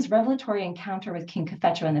 Following his revelatory encounter with King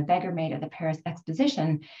Cophetua and the Beggar Maid at the Paris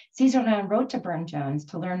Exposition, Sizerin wrote to Burne-Jones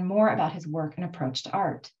to learn more about his work and approach to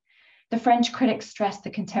art. The French critic stressed the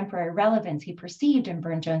contemporary relevance he perceived in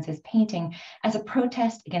Burne-Jones's painting as a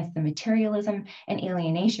protest against the materialism and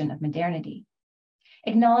alienation of modernity.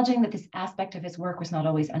 Acknowledging that this aspect of his work was not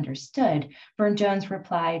always understood, Burne-Jones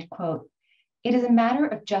replied, quote, it is a matter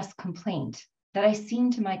of just complaint that I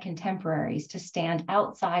seem to my contemporaries to stand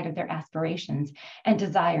outside of their aspirations and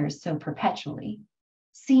desires so perpetually.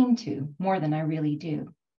 Seem to, more than I really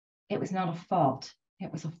do. It was not a fault,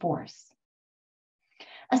 it was a force.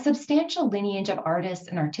 A substantial lineage of artists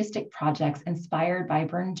and artistic projects inspired by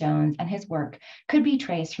Burne-Jones and his work could be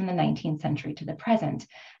traced from the 19th century to the present,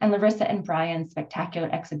 and Larissa and Bryan's spectacular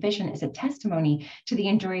exhibition is a testimony to the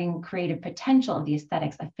enduring creative potential of the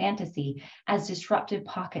aesthetics of fantasy as disruptive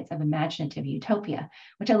pockets of imaginative utopia,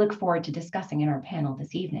 which I look forward to discussing in our panel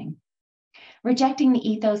this evening. Rejecting the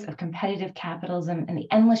ethos of competitive capitalism and the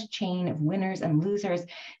endless chain of winners and losers,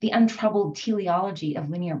 the untroubled teleology of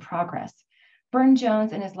linear progress,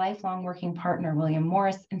 Burne-Jones and his lifelong working partner, William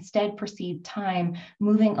Morris, instead perceived time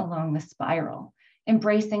moving along the spiral,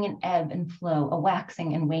 embracing an ebb and flow, a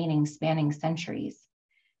waxing and waning spanning centuries.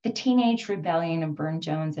 The teenage rebellion of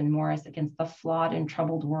Burne-Jones and Morris against the flawed and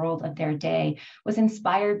troubled world of their day was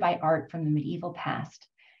inspired by art from the medieval past,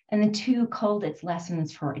 and the two culled its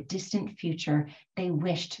lessons for a distant future they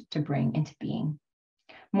wished to bring into being.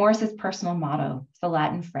 Morris's personal motto is the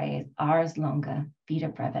Latin phrase, ars longa, vita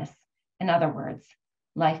brevis. In other words,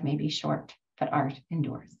 life may be short, but art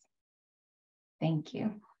endures. Thank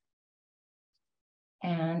you.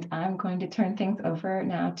 And I'm going to turn things over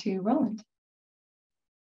now to Roland.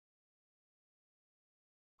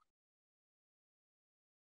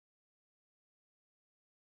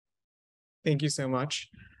 Thank you so much.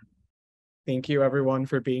 Thank you everyone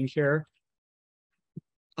for being here.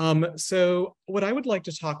 So what I would like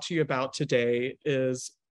to talk to you about today is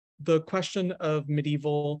the question of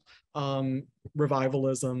medieval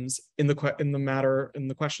revivalisms in the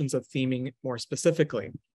questions of theming more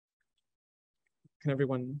specifically. Can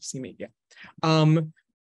everyone see me? Yeah.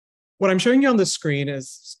 What I'm showing you on the screen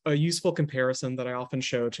is a useful comparison that I often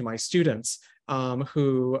show to my students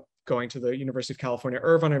who, going to the University of California,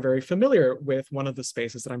 Irvine, are very familiar with one of the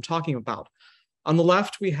spaces that I'm talking about. On the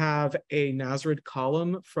left, we have a Nazareth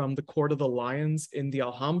column from the Court of the Lions in the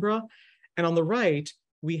Alhambra. And on the right,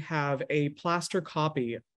 we have a plaster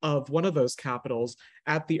copy of one of those capitals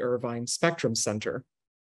at the Irvine Spectrum Center.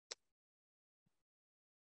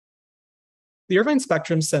 The Irvine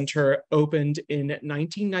Spectrum Center opened in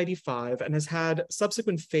 1995 and has had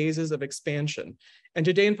subsequent phases of expansion. And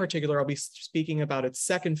today in particular, I'll be speaking about its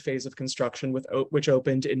second phase of construction, which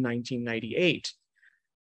opened in 1998.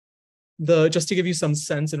 Just to give you some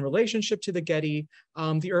sense in relationship to the Getty,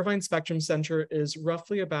 the Irvine Spectrum Center is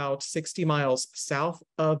roughly about 60 miles south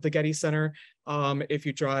of the Getty Center if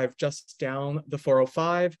you drive just down the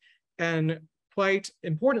 405. And quite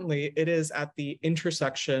importantly, it is at the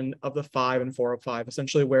intersection of the 5 and 405,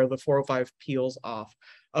 essentially where the 405 peels off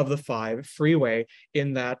of the 5 freeway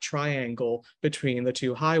in that triangle between the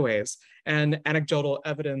two highways. And anecdotal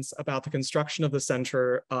evidence about the construction of the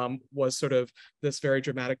center was sort of this very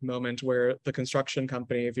dramatic moment where the construction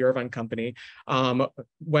company, the Irvine company,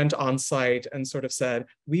 went on site and sort of said,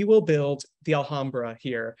 we will build the Alhambra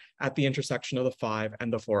here at the intersection of the 5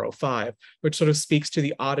 and the 405, which sort of speaks to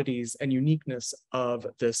the oddities and uniqueness of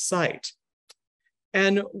this site.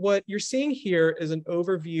 And what you're seeing here is an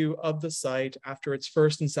overview of the site after its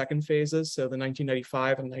first and second phases, so the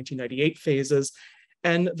 1995 and 1998 phases.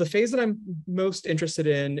 And the phase that I'm most interested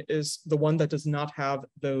in is the one that does not have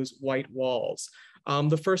those white walls.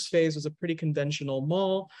 The first phase was a pretty conventional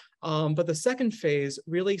mall, but the second phase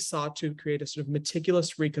really sought to create a sort of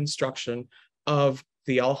meticulous reconstruction of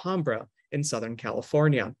the Alhambra in Southern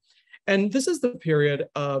California. And this is the period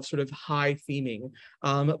of sort of high theming.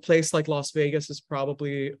 A place like Las Vegas is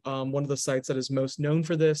probably one of the sites that is most known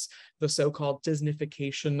for this, the so-called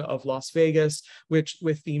Disneyfication of Las Vegas, with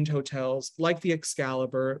themed hotels like the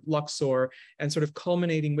Excalibur, Luxor, and sort of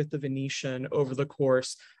culminating with the Venetian over the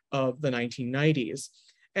course of the 1990s.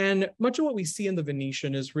 And much of what we see in the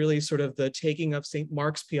Venetian is really sort of the taking of St.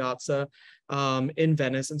 Mark's Piazza in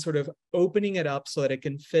Venice and sort of opening it up so that it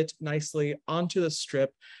can fit nicely onto the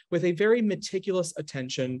strip with a very meticulous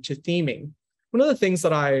attention to theming. One of the things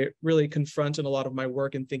that I really confront in a lot of my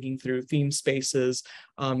work in thinking through theme spaces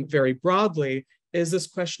very broadly is this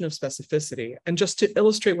question of specificity. And just to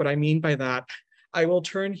illustrate what I mean by that, I will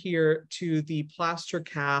turn here to the plaster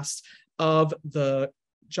cast of the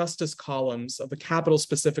justice columns, of the capital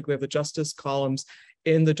specifically of the justice columns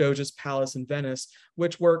in the Doge's Palace in Venice,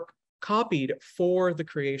 which were copied for the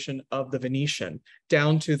creation of the Venetian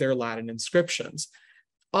down to their Latin inscriptions.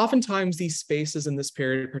 Oftentimes these spaces in this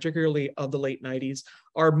period, particularly of the late 90s,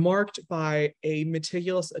 are marked by a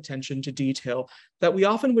meticulous attention to detail that we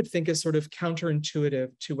often would think is sort of counterintuitive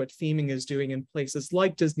to what theming is doing in places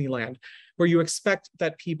like Disneyland, where you expect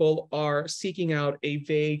that people are seeking out a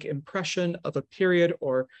vague impression of a period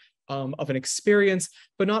or of an experience,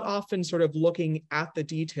 but not often sort of looking at the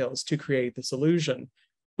details to create this illusion.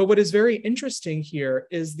 But what is very interesting here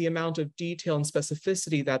is the amount of detail and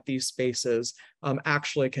specificity that these spaces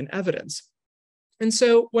actually can evidence. And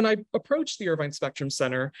so when I approached the Irvine Spectrum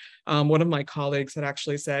Center, one of my colleagues had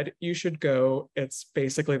actually said, you should go, it's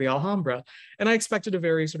basically the Alhambra. And I expected a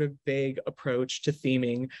very sort of vague approach to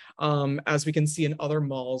theming. As we can see in other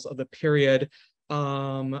malls of the period,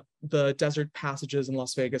 the desert passages in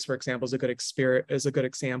Las Vegas, for example, is a good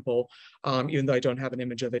example, even though I don't have an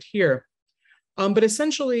image of it here. But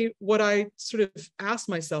essentially, what I sort of asked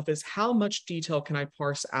myself is how much detail can I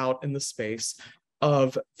parse out in the space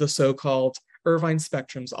of the so-called Irvine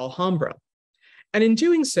Spectrum's Alhambra? And in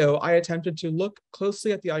doing so, I attempted to look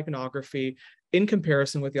closely at the iconography in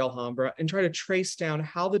comparison with the Alhambra and try to trace down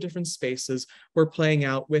how the different spaces were playing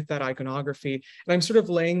out with that iconography. And I'm sort of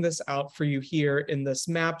laying this out for you here in this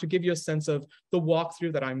map to give you a sense of the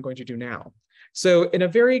walkthrough that I'm going to do now. So in a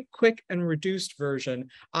very quick and reduced version,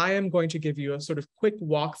 I am going to give you a sort of quick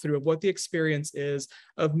walkthrough of what the experience is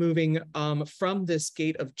of moving from this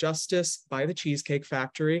Gate of Justice by the Cheesecake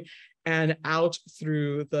Factory and out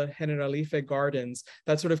through the Generalife Gardens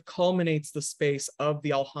that sort of culminates the space of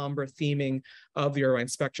the Alhambra theming of the Irvine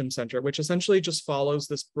Spectrum Center, which essentially just follows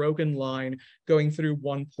this broken line going through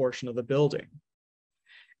one portion of the building.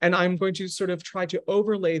 And I'm going to sort of try to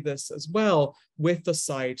overlay this as well with the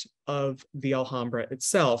site of the Alhambra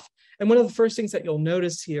itself. And one of the first things that you'll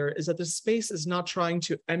notice here is that the space is not trying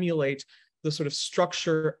to emulate the sort of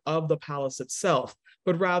structure of the palace itself,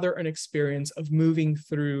 but rather an experience of moving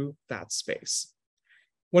through that space.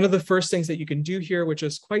 One of the first things that you can do here, which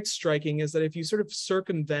is quite striking, is that if you sort of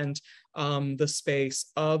circumvent the space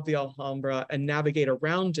of the Alhambra and navigate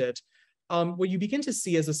around it, what you begin to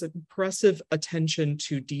see is this impressive attention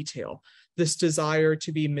to detail, this desire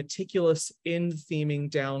to be meticulous in theming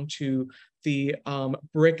down to the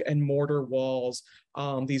brick and mortar walls,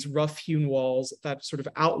 these rough-hewn walls that sort of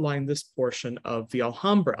outline this portion of the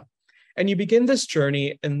Alhambra. And you begin this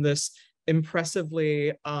journey in this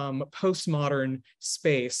impressively postmodern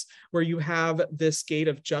space where you have this Gate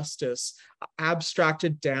of Justice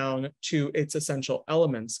abstracted down to its essential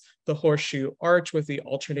elements, the horseshoe arch with the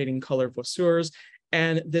alternating color voussoirs,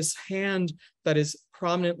 and this hand that is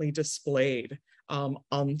prominently displayed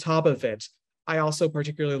on top of it. I also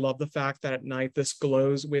particularly love the fact that at night this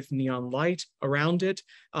glows with neon light around it,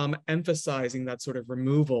 emphasizing that sort of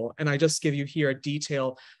removal. And I just give you here a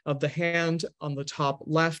detail of the hand on the top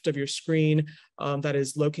left of your screen that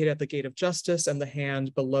is located at the Gate of Justice, and the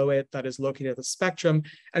hand below it that is located at the Spectrum,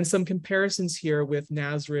 and some comparisons here with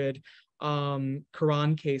Nasrid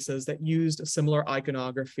Quran cases that used a similar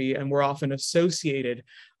iconography and were often associated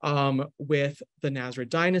with the Nasrid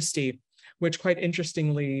dynasty, which quite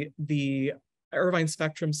interestingly, the Irvine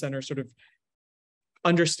Spectrum Center sort of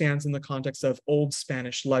understands in the context of old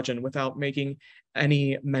Spanish legend without making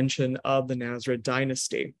any mention of the Nasrid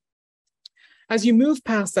dynasty. As you move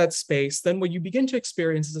past that space, then what you begin to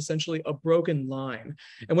experience is essentially a broken line.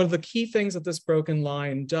 And one of the key things that this broken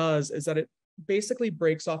line does is that it basically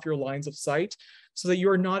breaks off your lines of sight so that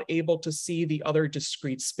you're not able to see the other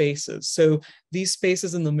discrete spaces. So these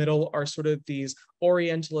spaces in the middle are sort of these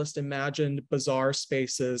Orientalist imagined bazaar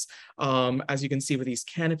spaces, as you can see with these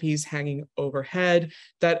canopies hanging overhead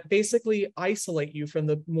that basically isolate you from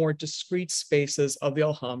the more discrete spaces of the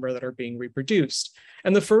Alhambra that are being reproduced.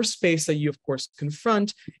 And the first space that you of course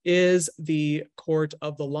confront is the Court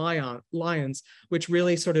of the Lions, which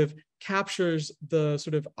really sort of captures the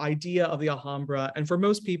sort of idea of the Alhambra. And for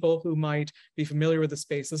most people who might be familiar with the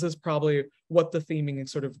space, this is probably what the theming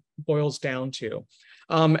sort of boils down to.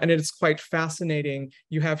 And it is quite fascinating.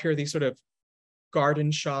 You have here these sort of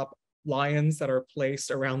garden shop lions that are placed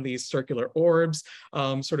around these circular orbs,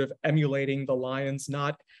 sort of emulating the lions,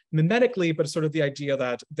 not mimetically, but sort of the idea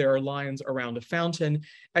that there are lions around a fountain.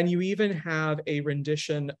 And you even have a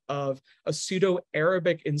rendition of a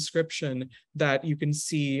pseudo-Arabic inscription that you can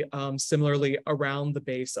see similarly around the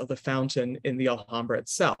base of the fountain in the Alhambra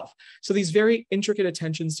itself. So these very intricate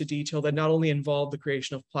attentions to detail that not only involve the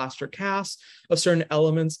creation of plaster casts of certain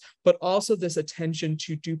elements, but also this attention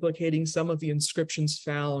to duplicating some of the inscriptions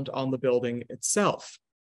found on the building itself.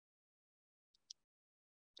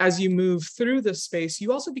 As you move through this space,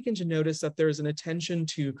 you also begin to notice that there is an attention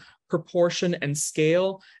to proportion and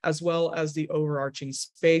scale, as well as the overarching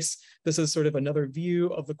space. This is sort of another view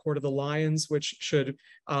of the Court of the Lions, which should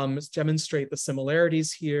demonstrate the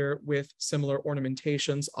similarities here with similar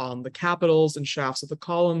ornamentations on the capitals and shafts of the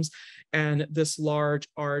columns, and this large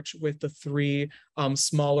arch with the three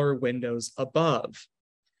smaller windows above.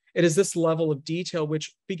 It is this level of detail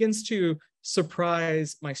which begins to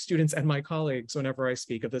surprise my students and my colleagues whenever I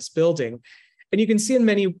speak of this building. And you can see in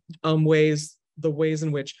many ways, the ways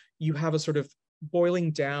in which you have a sort of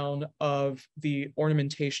boiling down of the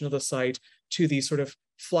ornamentation of the site to these sort of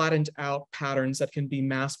flattened out patterns that can be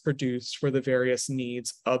mass produced for the various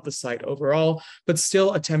needs of the site overall, but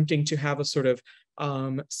still attempting to have a sort of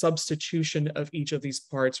substitution of each of these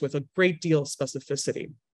parts with a great deal of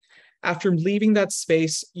specificity. After leaving that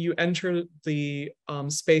space, you enter the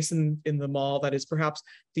space in the mall that is perhaps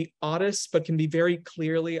the oddest, but can be very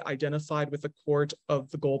clearly identified with the Court of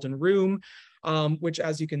the Golden Room, which,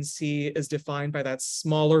 as you can see, is defined by that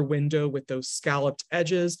smaller window with those scalloped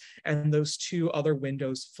edges and those two other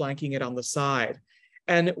windows flanking it on the side.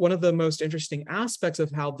 And one of the most interesting aspects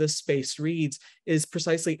of how this space reads is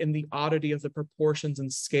precisely in the oddity of the proportions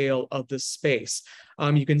and scale of this space.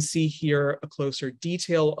 You can see here a closer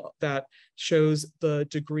detail that shows the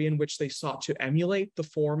degree in which they sought to emulate the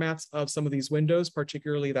formats of some of these windows,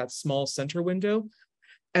 particularly that small center window,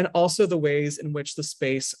 and also the ways in which the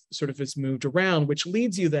space sort of is moved around, which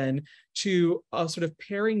leads you then to a sort of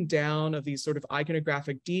paring down of these sort of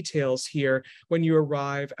iconographic details here when you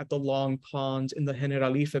arrive at the long pond in the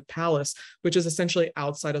Generalife Palace, which is essentially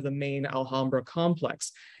outside of the main Alhambra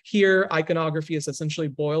complex. Here, iconography is essentially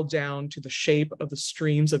boiled down to the shape of the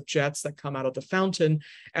streams of jets that come out of the fountain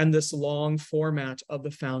and this long format of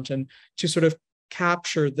the fountain to sort of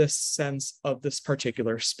capture this sense of this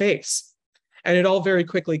particular space. And it all very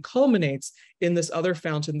quickly culminates in this other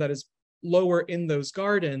fountain that is lower in those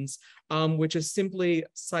gardens, which is simply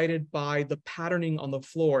cited by the patterning on the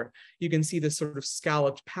floor. You can see this sort of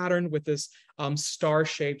scalloped pattern with this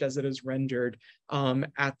star-shaped as it is rendered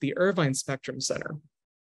at the Irvine Spectrum Center.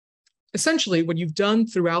 Essentially, what you've done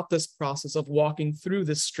throughout this process of walking through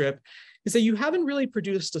this strip is that you haven't really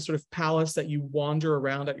produced a sort of palace that you wander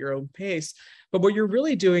around at your own pace, but what you're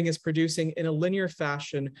really doing is producing in a linear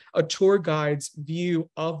fashion a tour guide's view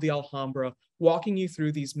of the Alhambra, walking you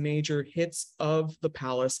through these major hits of the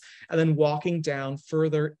palace and then walking down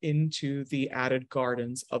further into the added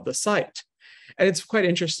gardens of the site. And it's quite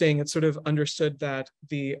interesting. It's sort of understood that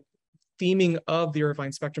the theming of the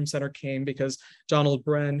Irvine Spectrum Center came because Donald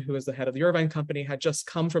Bren, who is the head of the Irvine Company, had just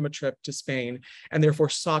come from a trip to Spain and therefore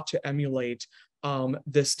sought to emulate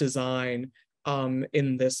this design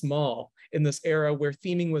in this mall, in this era where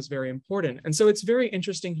theming was very important. And so it's very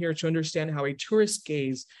interesting here to understand how a tourist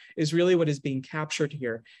gaze is really what is being captured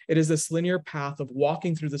here. It is this linear path of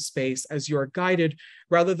walking through the space as you are guided,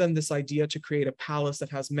 rather than this idea to create a palace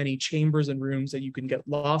that has many chambers and rooms that you can get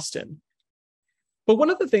lost in. But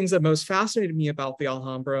one of the things that most fascinated me about the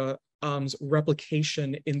Alhambra's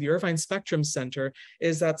replication in the Irvine Spectrum Center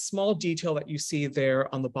is that small detail that you see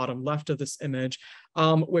there on the bottom left of this image,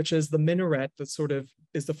 which is the minaret that sort of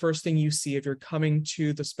is the first thing you see if you're coming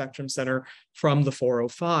to the Spectrum Center from the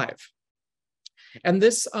 405. And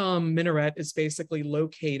this minaret is basically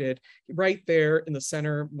located right there in the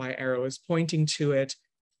center. My arrow is pointing to it.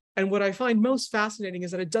 And what I find most fascinating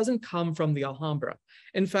is that it doesn't come from the Alhambra.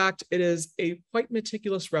 In fact, it is a quite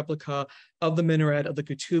meticulous replica of the minaret of the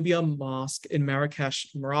Koutoubia Mosque in Marrakesh,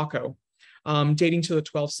 Morocco, dating to the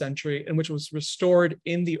 12th century, and which was restored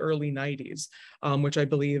in the early 90s, which I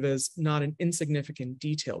believe is not an insignificant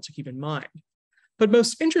detail to keep in mind. But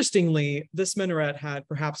most interestingly, this minaret had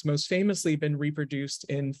perhaps most famously been reproduced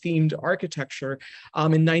in themed architecture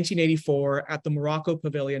in 1984 at the Morocco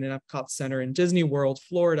Pavilion in Epcot Center in Disney World,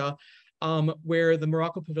 Florida, where the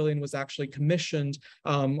Morocco Pavilion was actually commissioned,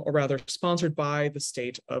 or rather sponsored by the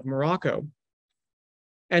state of Morocco.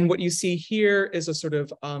 And what you see here is a sort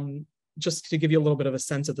of, just to give you a little bit of a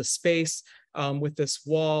sense of the space with this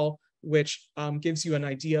wall, which gives you an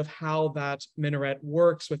idea of how that minaret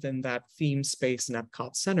works within that theme space in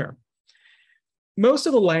Epcot Center. Most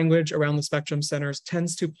of the language around the Spectrum Centers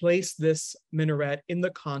tends to place this minaret in the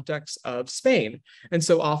context of Spain. And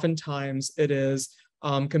so oftentimes it is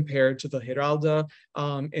compared to the Giralda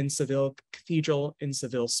in Seville Cathedral in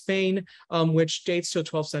Seville, Spain, which dates to the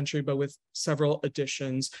 12th century, but with several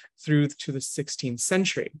additions through to the 16th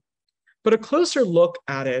century. But a closer look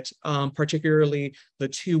at it, particularly the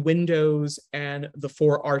two windows and the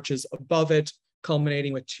four arches above it,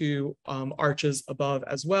 culminating with two arches above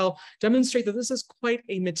as well, demonstrate that this is quite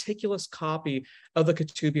a meticulous copy of the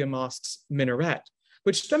Koutoubia Mosque's minaret,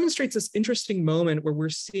 which demonstrates this interesting moment where we're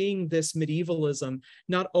seeing this medievalism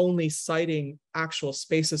not only citing actual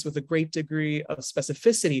spaces with a great degree of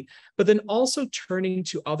specificity, but then also turning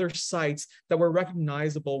to other sites that were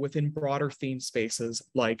recognizable within broader theme spaces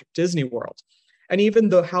like Disney World. And even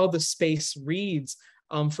though how the space reads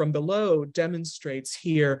from below demonstrates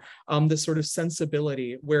here this sort of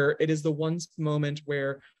sensibility where it is the one moment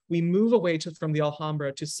where we move away from the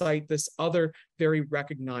Alhambra to cite this other very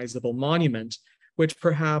recognizable monument, which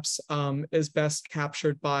perhaps is best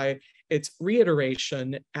captured by its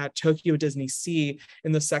reiteration at Tokyo Disney Sea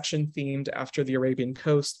in the section themed after the Arabian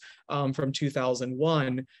coast from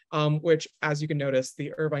 2001, which, as you can notice,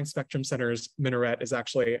 the Irvine Spectrum Center's minaret is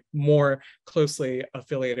actually more closely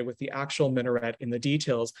affiliated with the actual minaret in the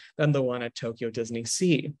details than the one at Tokyo Disney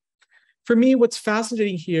Sea. For me, what's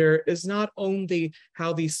fascinating here is not only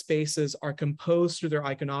how these spaces are composed through their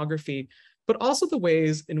iconography, but also the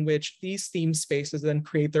ways in which these theme spaces then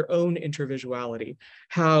create their own intervisuality,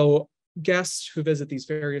 how guests who visit these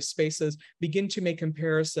various spaces begin to make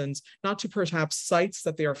comparisons, not to perhaps sites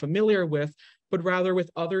that they are familiar with, but rather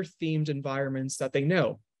with other themed environments that they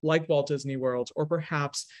know, like Walt Disney World or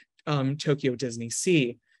perhaps Tokyo Disney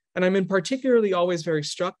Sea. And I'm in particularly always very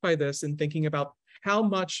struck by this in thinking about how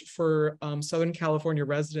much for Southern California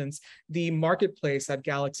residents, the marketplace at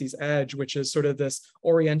Galaxy's Edge, which is sort of this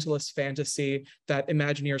Orientalist fantasy that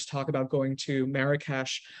Imagineers talk about going to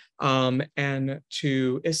Marrakesh and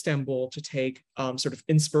to Istanbul to take sort of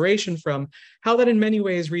inspiration from, how that in many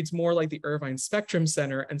ways reads more like the Irvine Spectrum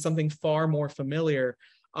Center and something far more familiar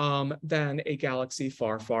than a galaxy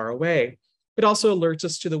far, far away. It also alerts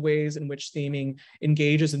us to the ways in which theming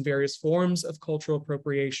engages in various forms of cultural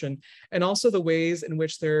appropriation, and also the ways in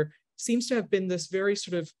which there seems to have been this very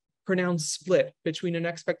sort of pronounced split between an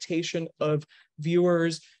expectation of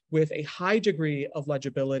viewers with a high degree of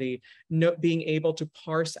legibility, being able to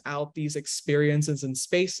parse out these experiences and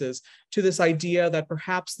spaces, to this idea that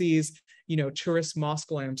perhaps these, tourist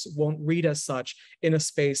mosque lamps won't read as such in a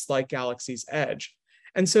space like Galaxy's Edge.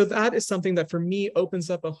 And so that is something that for me opens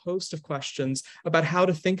up a host of questions about how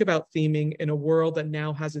to think about theming in a world that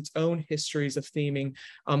now has its own histories of theming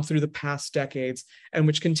through the past decades, and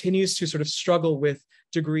which continues to sort of struggle with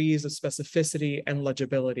degrees of specificity and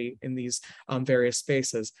legibility in these various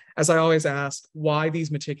spaces. As I always ask, why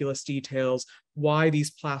these meticulous details, why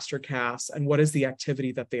these plaster casts, and what is the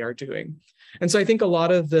activity that they are doing? And so I think a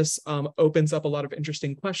lot of this opens up a lot of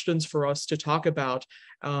interesting questions for us to talk about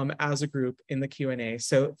as a group in the Q&A.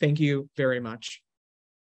 So thank you very much.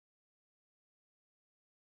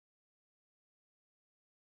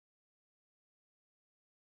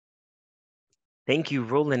 Thank you,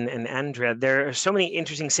 Roland and Andrea. There are so many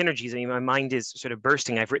interesting synergies. I mean, my mind is sort of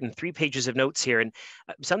bursting. I've written 3 pages of notes here, and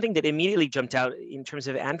something that immediately jumped out in terms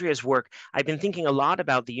of Andrea's work, I've been thinking a lot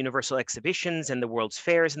about the Universal Exhibitions and the World's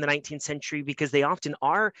Fairs in the 19th century, because they often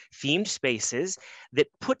are themed spaces that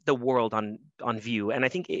put the world on view. And I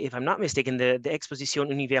think, if I'm not mistaken, the Exposition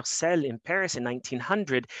Universelle in Paris in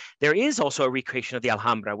 1900, there is also a recreation of the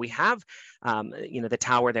Alhambra. We have the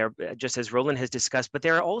tower there, just as Roland has discussed, but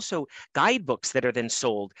there are also guidebooks that are then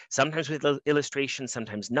sold, sometimes with illustrations,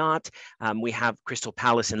 sometimes not. We have Crystal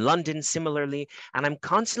Palace in London similarly, and I'm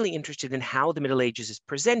constantly interested in how the Middle Ages is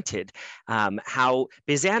presented, how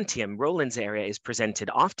Byzantium, Roland's area, is presented,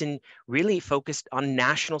 often really focused on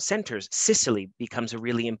national centers. Sicily becomes a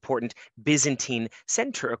really important Byzantine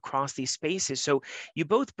center across these spaces. So you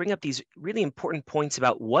both bring up these really important points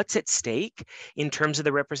about what's at stake in terms of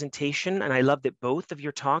the representation. And I love that both of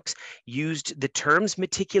your talks used the terms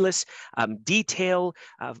meticulous, detail,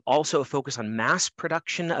 also a focus on mass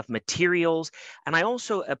production of materials. And I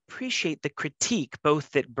also appreciate the critique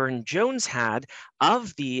both that Burne-Jones had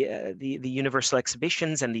of the Universal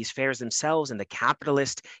Exhibitions and these fairs themselves and the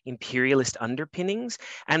capitalist, imperialist underpinnings,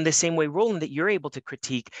 and the same way, Roland, that you're able to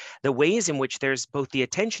critique the ways in which there's both the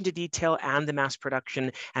attention to detail and the mass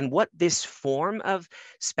production, and what this form of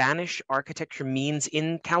Spanish architecture means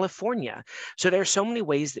in California. So there are so many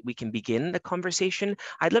ways that we can begin the conversation.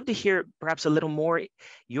 I'd love to hear perhaps a little more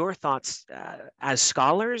your thoughts as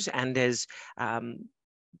scholars and as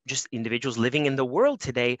just individuals living in the world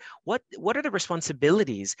today. What are the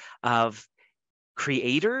responsibilities of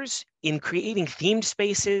creators in creating themed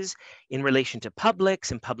spaces in relation to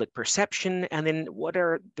publics and public perception? And then what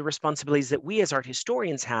are the responsibilities that we as art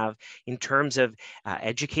historians have in terms of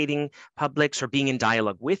educating publics or being in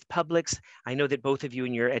dialogue with publics? I know that both of you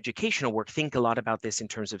in your educational work think a lot about this in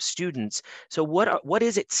terms of students. So what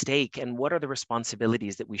is at stake, and what are the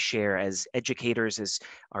responsibilities that we share as educators, as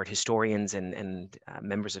art historians, and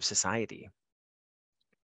members of society?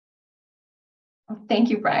 Thank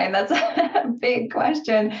you, Brian. That's a big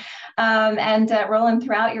question. Roland,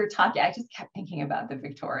 throughout your talk, I just kept thinking about the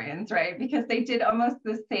Victorians, right? Because they did almost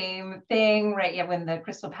the same thing, right? Yeah, when the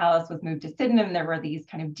Crystal Palace was moved to Sydenham, there were these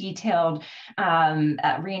kind of detailed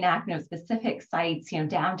reenactment of specific sites,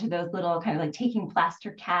 down to those little kind of like taking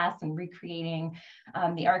plaster casts and recreating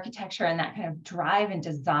the architecture, and that kind of drive and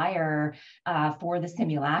desire for the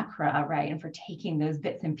simulacra, right? And for taking those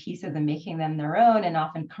bits and pieces and making them their own, and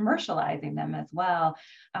often commercializing them as well.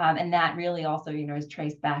 And that really also, is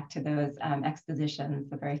traced back to those expositions,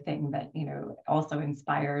 the very thing that, also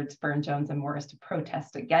inspired Burne-Jones and Morris to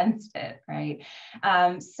protest against it, right?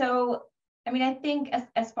 So, I think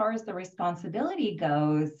as far as the responsibility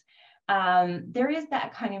goes, there is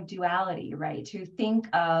that kind of duality, right? To think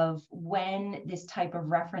of when this type of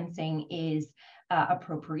referencing is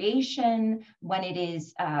appropriation, when it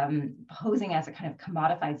is posing as a kind of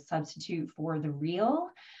commodified substitute for the real,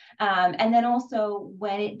 and then also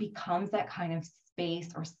when it becomes that kind of space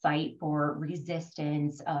or site for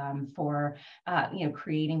resistance, for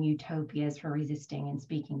creating utopias for resisting and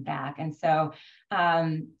speaking back. And so,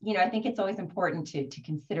 I think it's always important to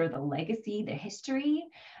consider the legacy, the history,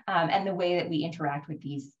 and the way that we interact with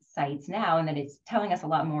these sites now, and that it's telling us a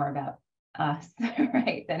lot more about us,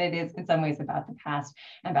 right, than it is in some ways about the past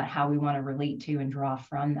and about how we want to relate to and draw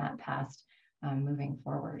from that past moving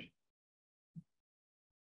forward.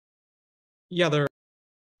 Yeah, there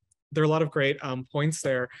are a lot of great points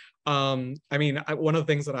there. One of the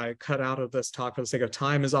things that I cut out of this talk for the sake of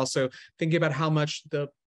time is also thinking about how much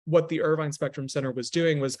what the Irvine Spectrum Center was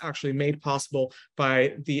doing was actually made possible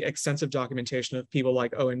by the extensive documentation of people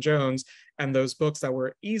like Owen Jones and those books that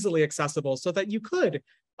were easily accessible so that you could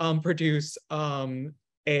produce an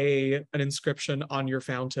inscription on your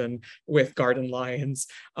fountain with garden lions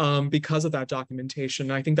because of that documentation.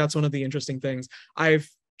 I think that's one of the interesting things. I've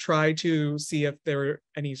tried to see if there were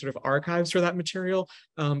any sort of archives for that material,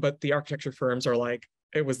 but the architecture firms are like,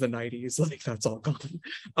 it was the 90s, like that's all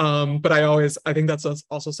gone. But I think that's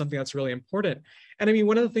also something that's really important. And I mean,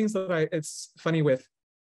 one of the things that it's funny with,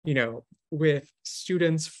 with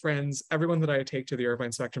students, friends, everyone that I take to the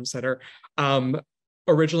Irvine Spectrum Center,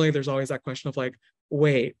 originally there's always that question of like,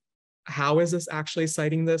 wait, how is this actually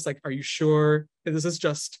citing this? Like, are you sure this is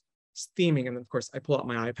just theming? And then of course I pull out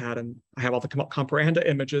my iPad and I have all the comparanda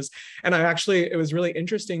images. And it was really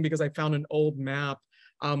interesting because I found an old map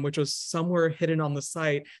which was somewhere hidden on the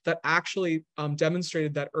site that actually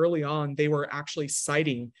demonstrated that early on they were actually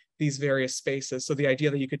citing these various spaces. So the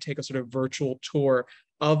idea that you could take a sort of virtual tour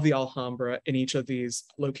of the Alhambra in each of these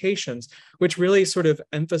locations, which really sort of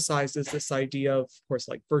emphasizes this idea of course,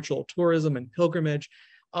 like virtual tourism and pilgrimage.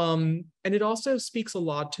 And it also speaks a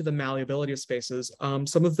lot to the malleability of spaces.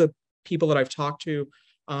 Some of the people that I've talked to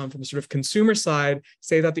from the sort of consumer side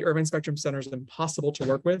say that the Irvine Spectrum Center is impossible to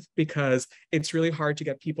work with because it's really hard to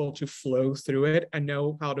get people to flow through it and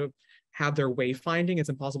know how to have their wayfinding. It's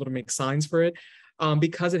impossible to make signs for it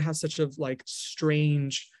because it has such a like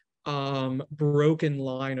strange broken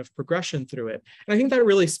line of progression through it. And I think that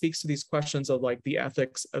really speaks to these questions of like the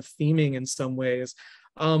ethics of theming in some ways,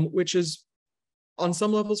 which is on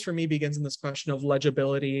some levels for me begins in this question of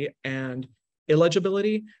legibility and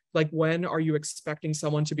illegibility. Like, when are you expecting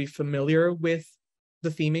someone to be familiar with the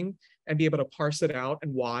theming and be able to parse it out,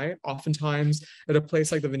 and why? Oftentimes at a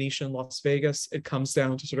place like the Venetian in Las Vegas, it comes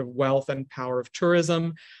down to sort of wealth and power of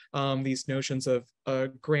tourism, these notions of a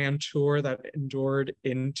grand tour that endured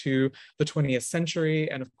into the 20th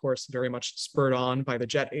century, and of course very much spurred on by the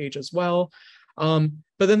jet age as well.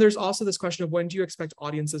 But then there's also this question of when do you expect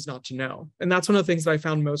audiences not to know? And that's one of the things that I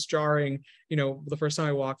found most jarring, the first time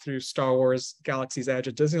I walked through Star Wars Galaxy's Edge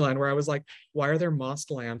at Disneyland, where I was like, why are there Most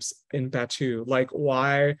lamps in Batuu? Like,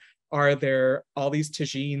 why are there all these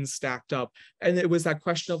tagines stacked up? And it was that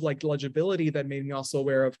question of like legibility that made me also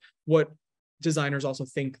aware of what designers also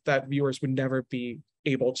think that viewers would never be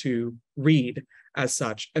able to read as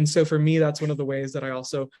such. And so for me, that's one of the ways that I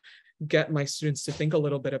also get my students to think a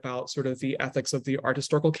little bit about sort of the ethics of the art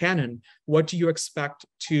historical canon. What do you expect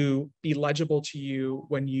to be legible to you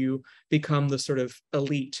when you become the sort of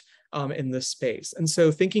elite in this space? And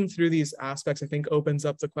so thinking through these aspects, I think opens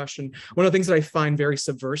up the question. One of the things that I find very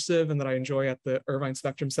subversive and that I enjoy at the Irvine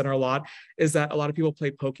Spectrum Center a lot is that a lot of people play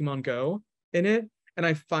Pokemon Go in it. And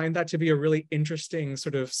I find that to be a really interesting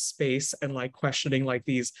sort of space and like questioning like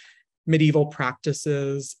these medieval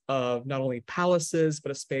practices of not only palaces,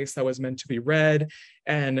 but a space that was meant to be read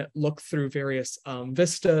and look through various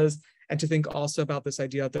vistas, and to think also about this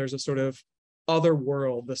idea that there's a sort of other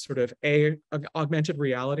world, this sort of augmented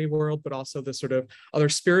reality world, but also this sort of other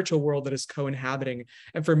spiritual world that is co-inhabiting.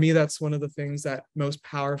 And for me, that's one of the things that most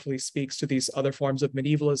powerfully speaks to these other forms of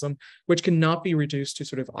medievalism, which cannot be reduced to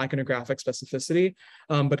sort of iconographic specificity,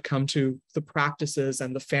 but come to the practices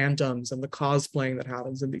and the fandoms and the cosplaying that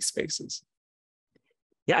happens in these spaces.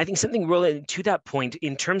 Yeah, I think something really to that point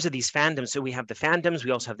in terms of these fandoms. So we have the fandoms,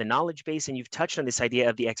 we also have the knowledge base, and you've touched on this idea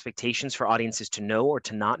of the expectations for audiences to know or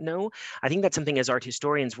to not know. I think that's something as art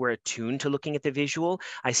historians, we're attuned to looking at the visual.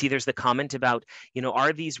 I see there's the comment about,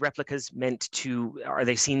 are these replicas are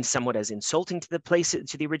they seen somewhat as insulting to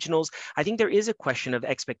the originals? I think there is a question of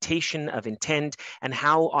expectation, of intent, and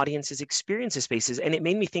how audiences experience the spaces. And it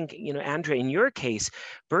made me think, Andrea, in your case,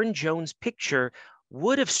 Burne-Jones' picture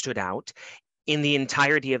would have stood out in the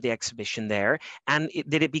entirety of the exhibition there, and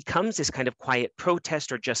that it becomes this kind of quiet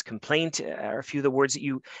protest or just complaint, are a few of the words that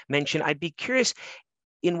you mentioned. I'd be curious,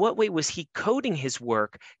 in what way was he coding his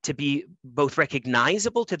work to be both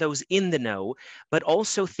recognizable to those in the know, but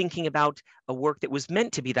also thinking about a work that was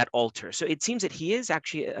meant to be that altar? So it seems that he is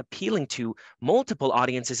actually appealing to multiple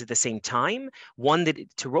audiences at the same time, one that,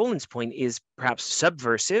 to Roland's point, is perhaps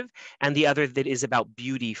subversive, and the other that is about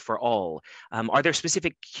beauty for all. Are there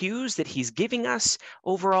specific cues that he's giving us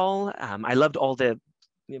overall? I loved all the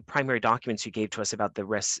primary documents you gave to us about the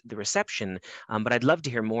reception, but I'd love to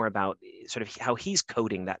hear more about sort of how he's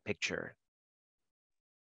coding that picture.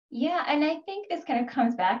 Yeah, and I think this kind of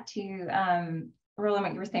comes back to Roland,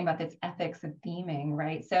 what you were saying about this ethics of theming,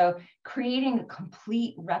 right? So creating a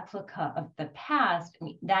complete replica of the past, I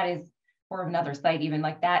mean, that is, or another site even,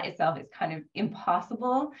 like that itself is kind of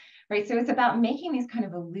impossible, right? So it's about making these kind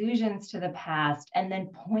of allusions to the past and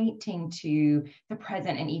then pointing to the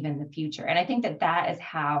present and even the future. And I think that that is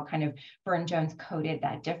how kind of Burne-Jones coded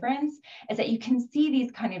that difference, is that you can see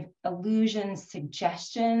these kind of allusions,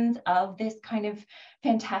 suggestions of this kind of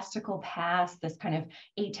fantastical past, this kind of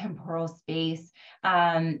atemporal space.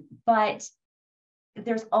 But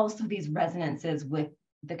there's also these resonances with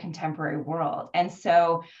the contemporary world. And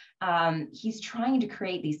so he's trying to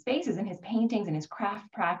create these spaces in his paintings and his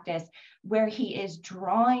craft practice where he is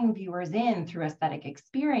drawing viewers in through aesthetic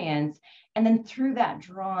experience. And then through that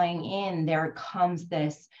drawing in, there comes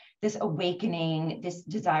this awakening, this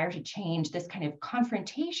desire to change, this kind of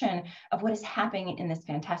confrontation of what is happening in this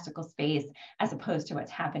fantastical space, as opposed to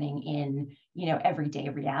what's happening in, you know, everyday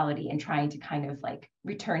reality, and trying to kind of like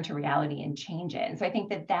return to reality and change it. And so I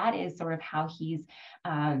think that that is sort of how he's,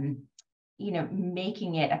 you know,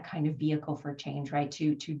 making it a kind of vehicle for change, right?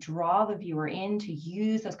 To draw the viewer in, to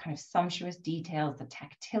use those kind of sumptuous details, the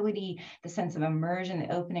tactility, the sense of immersion,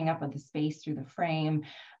 the opening up of the space through the frame.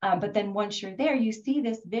 But then once you're there, you see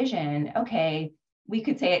this vision, okay, we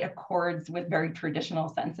could say it accords with very traditional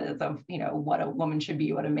senses of, you know, what a woman should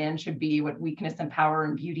be, what a man should be, what weakness and power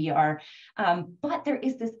and beauty are. But there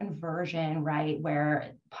is this inversion, right,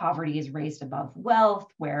 where poverty is raised above wealth,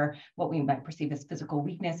 where what we might perceive as physical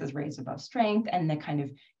weakness is raised above strength, and the kind of,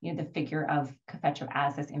 you know, the figure of Cophetua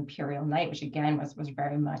as this imperial knight, which again was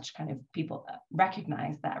very much kind of, people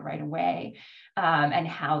recognize that right away, and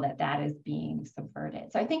how that is being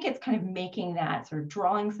subverted. So I think it's kind of making that, sort of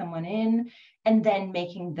drawing someone in, and then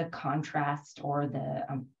making the contrast or the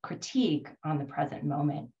critique on the present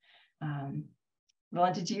moment.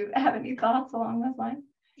 Roland, did you have any thoughts along those lines?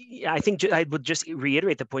 Yeah, I think I would just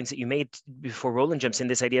reiterate the points that you made before Roland jumps in,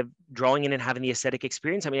 this idea of drawing in and having the aesthetic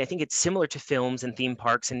experience. I mean, I think it's similar to films and theme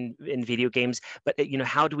parks and video games, but, you know,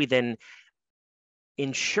 how do we then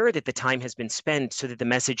ensure that the time has been spent so that the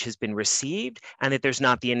message has been received and that there's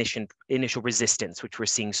not the initial resistance, which we're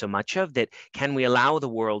seeing so much of? That can we allow the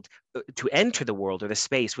world to enter the world or the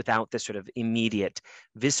space without this sort of immediate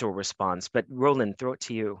visceral response? But Roland, throw it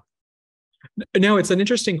to you. No, it's an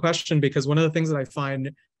interesting question, because one of the things that I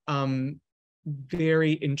find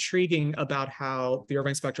very intriguing about how the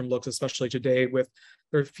Irvine spectrum looks, especially today, with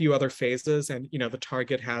there are a few other phases, and, you know, the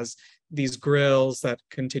target has these grills that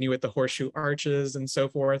continue with the horseshoe arches and so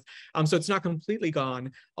forth. So it's not completely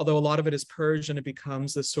gone, although a lot of it is purged, and it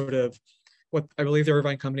becomes this sort of what I believe the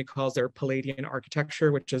Irvine company calls their Palladian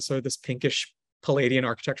architecture, which is sort of this pinkish Palladian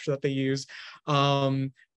architecture that they use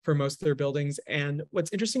for most of their buildings. And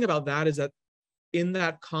what's interesting about that is that in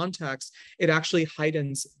that context, it actually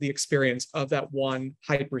heightens the experience of that one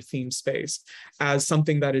hyper-themed space as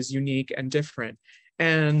something that is unique and different.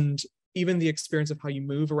 And even the experience of how you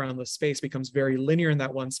move around the space becomes very linear in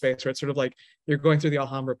that one space, where it's sort of like you're going through the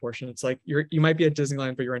Alhambra portion. It's like you might be at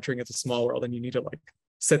Disneyland, but you're entering it's a small world, and you need to like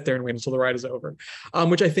sit there and wait until the ride is over,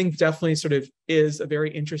 which I think definitely sort of is a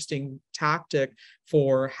very interesting tactic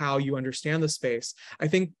for how you understand the space. I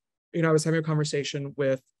think, you know, I was having a conversation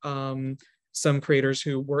with some creators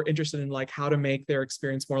who were interested in like how to make their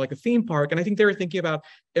experience more like a theme park. And I think they were thinking about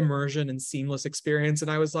immersion and seamless experience.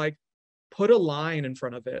 And I was like, put a line in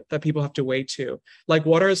front of it that people have to wait to. Like,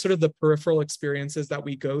 what are sort of the peripheral experiences that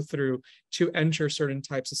we go through to enter certain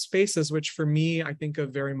types of spaces, which for me, I think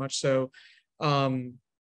of very much so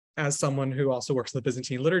as someone who also works in the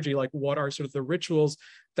Byzantine liturgy, like what are sort of the rituals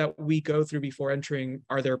that we go through before entering?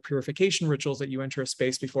 Are there purification rituals that you enter a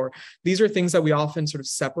space before? These are things that we often sort of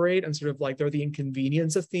separate and sort of like they're the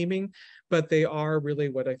inconvenience of theming, but they are really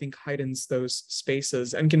what I think heightens those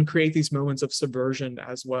spaces and can create these moments of subversion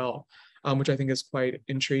as well, which I think is quite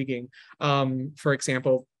intriguing. For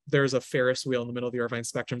example, there's a Ferris wheel in the middle of the Irvine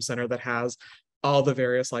Spectrum Center that has all the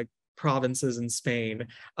various like provinces in Spain.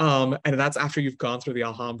 And that's after you've gone through the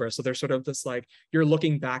Alhambra. So there's sort of this like, you're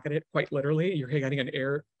looking back at it quite literally, you're getting an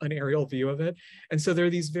aerial view of it. And so there are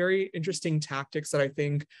these very interesting tactics that I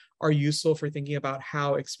think are useful for thinking about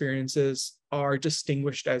how experiences are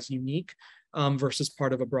distinguished as unique versus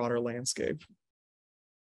part of a broader landscape.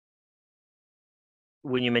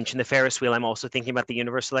 When you mention the Ferris wheel, I'm also thinking about the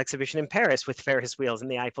Universal Exhibition in Paris with Ferris wheels and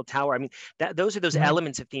the Eiffel Tower. I mean, those are those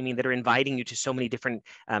elements of theming that are inviting you to so many different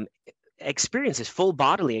experiences, full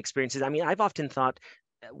bodily experiences. I mean, I've often thought,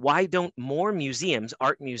 why don't more museums,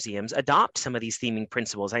 art museums, adopt some of these theming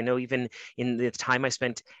principles? I know even in the time I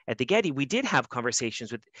spent at the Getty, we did have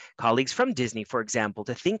conversations with colleagues from Disney, for example,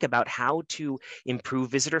 to think about how to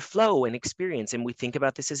improve visitor flow and experience. And we think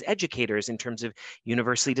about this as educators in terms of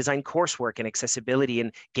universally designed coursework and accessibility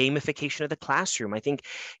and gamification of the classroom. I think,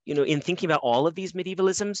 you know, in thinking about all of these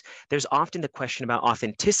medievalisms, there's often the question about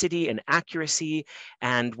authenticity and accuracy,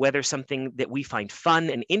 and whether something that we find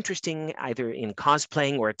fun and interesting, either in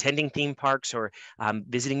cosplaying or attending theme parks or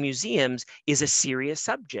visiting museums, is a serious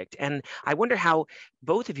subject. And I wonder how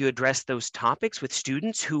both of you address those topics with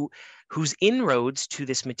students whose inroads to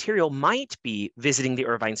this material might be visiting the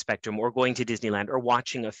Irvine Spectrum or going to Disneyland or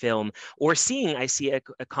watching a film or seeing, I see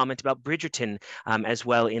a comment about Bridgerton as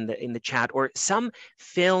well in the chat, or some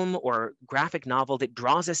film or graphic novel that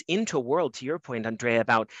draws us into a world, to your point, Andrea,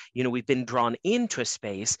 about, you know, we've been drawn into a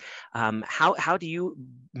space. How do you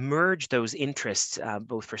merge those interests,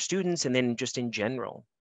 both for students and then just in general?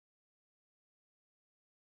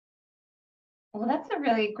 Well, that's a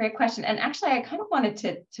really great question. And actually, I kind of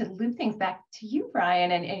wanted to loop things back to you,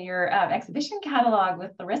 Bryan, and your exhibition catalog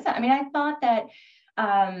with Larissa. I mean, I thought that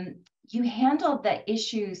you handled the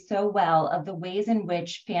issue so well of the ways in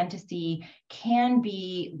which fantasy can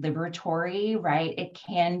be liberatory, right? It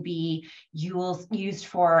can be used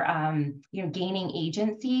for gaining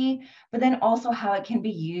agency, but then also how it can be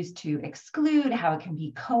used to exclude, how it can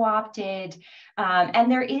be co-opted.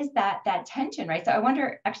 And there is that tension, right? So I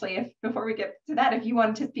wonder, actually, if before we get to that, if you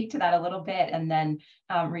wanted to speak to that a little bit and then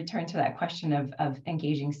return to that question of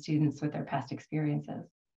engaging students with their past experiences.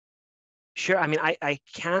 Sure. I mean, I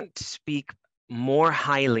can't speak more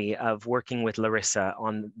highly of working with Larissa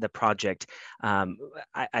on the project.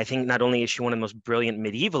 I think not only is she one of the most brilliant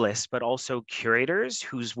medievalists, but also curators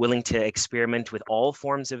who's willing to experiment with all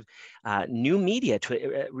forms of new media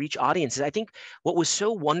to reach audiences. I think what was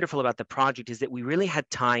so wonderful about the project is that we really had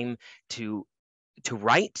time to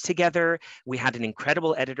write together. We had an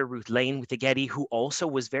incredible editor, Ruth Lane, with the Getty, who also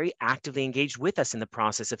was very actively engaged with us in the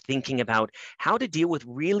process of thinking about how to deal with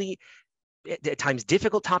really at times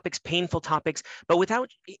difficult topics, painful topics, but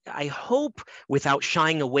I hope, without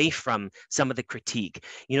shying away from some of the critique.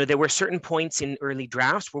 You know, there were certain points in early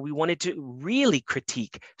drafts where we wanted to really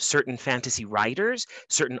critique certain fantasy writers,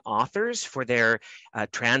 certain authors for their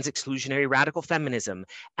trans-exclusionary radical feminism.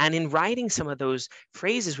 And in writing some of those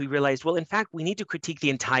phrases, we realized, well, in fact, we need to critique the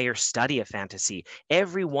entire study of fantasy.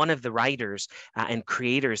 Every one of the writers and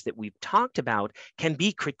creators that we've talked about can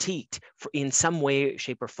be critiqued in some way,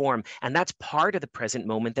 shape, or form. And that's part of the present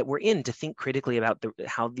moment that we're in, to think critically about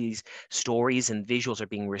how these stories and visuals are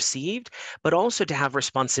being received, but also to have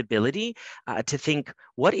responsibility to think,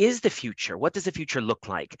 what is the future? What does the future look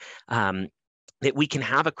like? That we can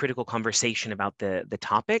have a critical conversation about the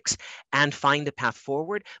topics and find a path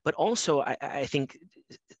forward, but also I think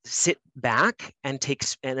sit back and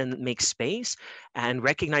then make space and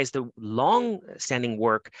recognize the long-standing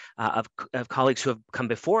work of colleagues who have come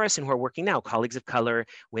before us and who are working now, colleagues of color,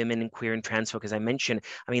 women and queer and trans folk, as I mentioned.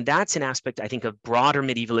 I mean, that's an aspect, I think, of broader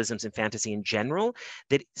medievalisms and fantasy in general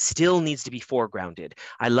that still needs to be foregrounded.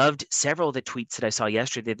 I loved several of the tweets that I saw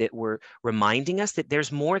yesterday that were reminding us that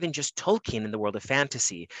there's more than just Tolkien in the world of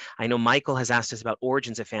fantasy. I know Michael has asked us about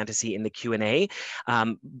origins of fantasy in the Q&A,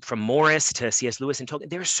 from Morris to C.S. Lewis and Tolkien.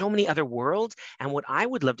 There are so many other worlds. And what I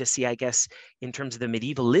would love to see, I guess, in terms of the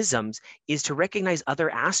medievalisms, is to recognize other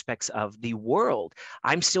aspects of the world.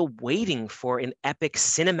 I'm still waiting for an epic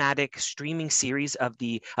cinematic streaming series of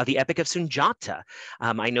the Epic of Sundiata.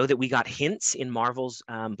 I know that we got hints in Marvel's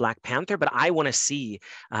Black Panther, but I want to see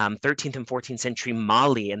 13th and 14th century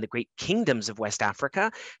Mali and the great kingdoms of West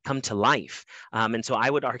Africa come to life. And so I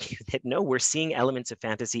would argue that no, we're seeing elements of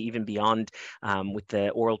fantasy even beyond with the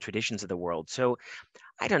oral traditions of the world. So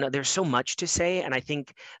I don't know, there's so much to say. And I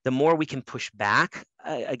think the more we can push back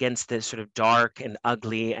against the sort of dark and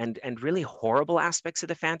ugly and really horrible aspects of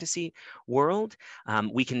the fantasy world,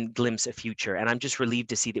 we can glimpse a future. And I'm just relieved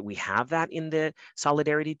to see that we have that in the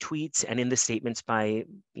solidarity tweets and in the statements by,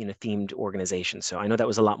 you know, themed organizations. So I know that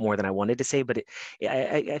was a lot more than I wanted to say, but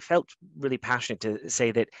I felt really passionate to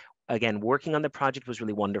say that again, working on the project was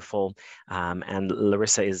really wonderful. And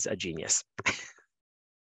Larissa is a genius.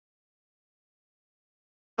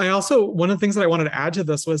 One of the things that I wanted to add to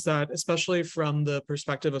this was that, especially from the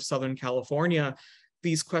perspective of Southern California,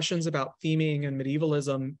 these questions about theming and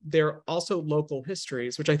medievalism, they're also local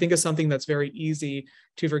histories, which I think is something that's very easy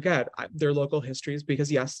to forget. They're local histories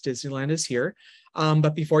because, yes, Disneyland is here.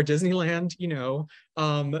 But before Disneyland,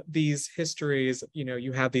 these histories,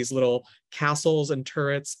 you have these little castles and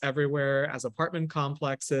turrets everywhere as apartment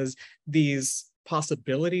complexes. These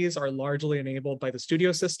possibilities are largely enabled by the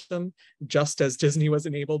studio system, just as Disney was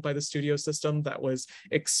enabled by the studio system that was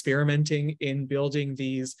experimenting in building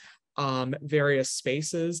these various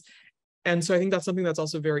spaces. And so I think that's something that's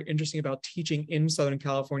also very interesting about teaching in Southern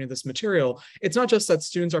California this material. It's not just that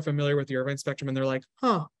students are familiar with the Irvine spectrum and they're like,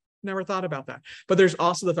 huh, never thought about that. But there's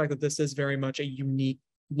also the fact that this is very much a unique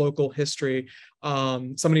local history.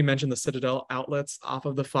 Somebody mentioned the Citadel outlets off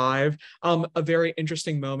of the 5. A very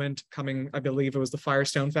interesting moment coming, I believe it was the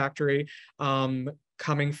Firestone factory,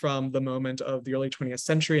 coming from the moment of the early 20th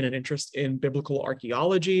century and an interest in biblical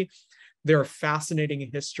archaeology. There are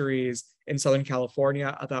fascinating histories in Southern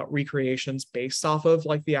California about recreations based off of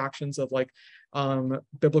like the actions of like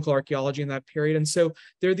biblical archaeology in that period. And so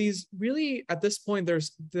there are these really, at this point,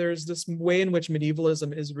 there's this way in which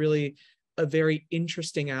medievalism is really a very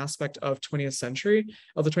interesting aspect of the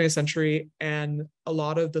 20th century, and a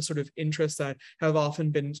lot of the sort of interests that have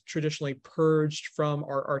often been traditionally purged from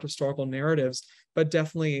our art historical narratives, but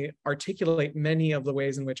definitely articulate many of the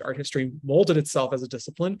ways in which art history molded itself as a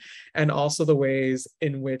discipline, and also the ways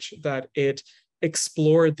in which that it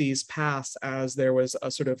explored these paths as there was a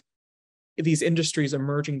sort of these industries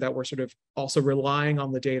emerging that were sort of also relying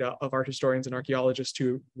on the data of art historians and archaeologists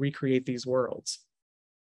to recreate these worlds.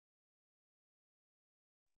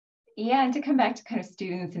 Yeah, and to come back to kind of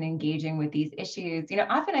students and engaging with these issues,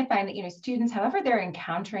 often I find that, students, however they're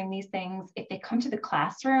encountering these things, if they come to the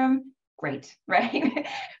classroom, great, right?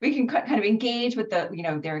 We can kind of engage with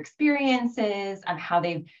their experiences and how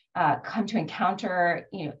they've come to encounter,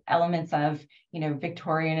 elements of,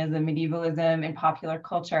 Victorianism, medievalism, and popular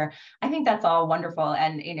culture. I think that's all wonderful.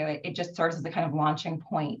 And, it just serves as a kind of launching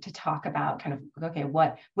point to talk about kind of, okay,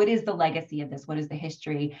 what is the legacy of this? What is the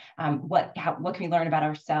history? What can we learn about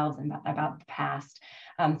ourselves and about the past?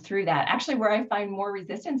 Through that. Actually, where I find more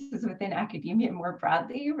resistance is within academia more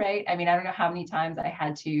broadly, right? I mean, I don't know how many times I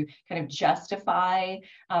had to kind of justify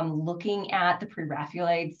looking at the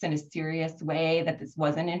pre-Raphaelites in a serious way, that this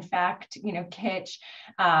wasn't in fact, kitsch,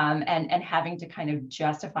 and having to kind of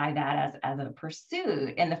justify that as a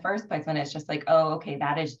pursuit in the first place, when it's just like, oh, okay,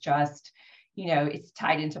 that is just, it's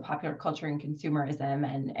tied into popular culture and consumerism,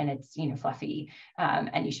 and it's, fluffy,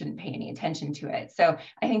 and you shouldn't pay any attention to it. So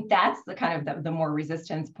I think that's the kind of the more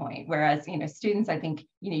resistance point. Whereas, students, I think,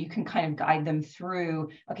 you can kind of guide them through,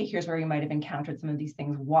 okay, here's where we might have encountered some of these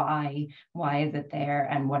things. Why is it there?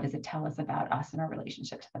 And what does it tell us about us and our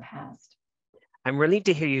relationship to the past? I'm relieved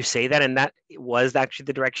to hear you say that. And that was actually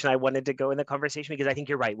the direction I wanted to go in the conversation, because I think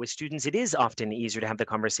you're right. With students, it is often easier to have the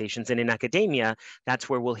conversations. And in academia, that's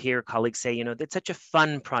where we'll hear colleagues say, that's such a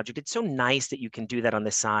fun project. It's so nice that you can do that on the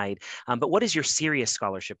side. But what does your serious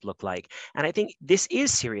scholarship look like? And I think this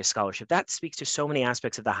is serious scholarship. That speaks to so many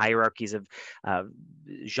aspects of the hierarchies of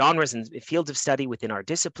genres and fields of study within our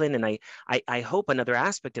discipline. And I hope another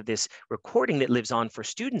aspect of this recording that lives on for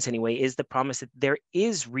students anyway is the promise that there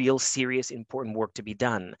is real, serious, important work to be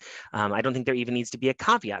done. I don't think there even needs to be a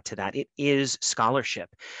caveat to that. It is scholarship.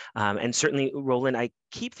 And certainly, Roland, I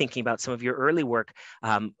keep thinking about some of your early work.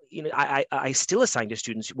 I still assign to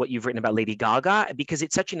students what you've written about Lady Gaga, because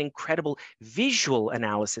it's such an incredible visual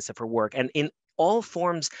analysis of her work, and in all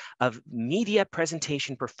forms of media,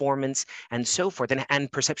 presentation, performance, and so forth,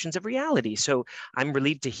 and perceptions of reality. So I'm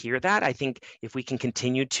relieved to hear that. I think if we can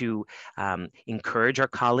continue to encourage our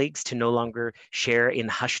colleagues to no longer share in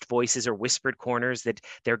hushed voices or whispered corners that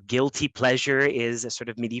their guilty pleasure is a sort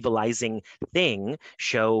of medievalizing thing,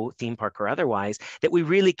 show, theme park, or otherwise, that we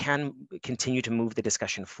really can continue to move the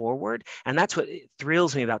discussion forward. And that's what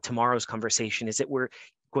thrills me about tomorrow's conversation, is that we're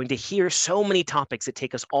going to hear so many topics that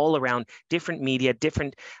take us all around different media,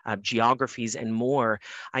 different geographies, and more.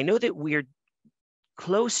 I know that we're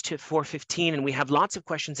close to 4:15 and we have lots of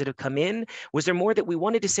questions that have come in. Was there more that we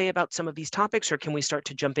wanted to say about some of these topics, or can we start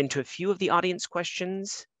to jump into a few of the audience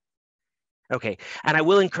questions? Okay, and I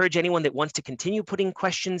will encourage anyone that wants to continue putting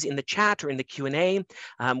questions in the chat or in the Q&A.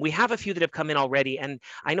 We have a few that have come in already, and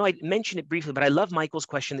I know I mentioned it briefly, but I love Michael's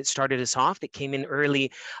question that started us off, that came in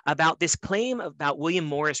early, about this claim about William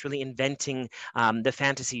Morris really inventing the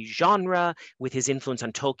fantasy genre with his influence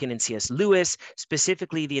on Tolkien and C.S. Lewis,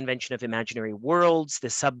 specifically the invention of imaginary worlds, the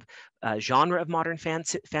sub-genre of modern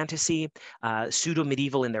fantasy,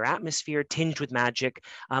 pseudo-medieval in their atmosphere, tinged with magic.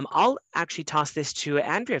 I'll actually toss this to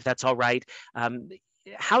Andrea, if that's all right.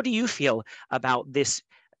 How do you feel about this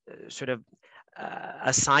sort of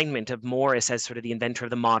assignment of Morris as sort of the inventor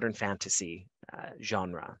of the modern fantasy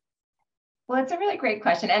genre? Well, it's a really great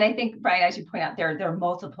question. And I think, Bryan, as you point out, there are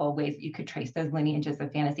multiple ways that you could trace those lineages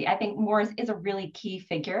of fantasy. I think Morris is a really key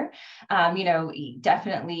figure. He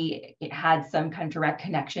definitely had some kind of direct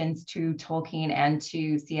connections to Tolkien and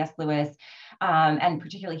to C.S. Lewis, and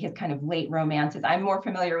particularly his kind of late romances. I'm more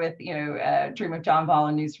familiar with, Dream of John Ball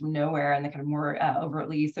and News from Nowhere and the kind of more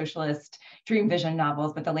overtly socialist dream vision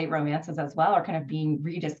novels, but the late romances as well are kind of being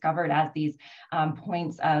rediscovered as these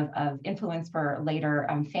points of influence for later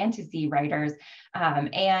fantasy writers.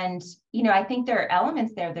 I think there are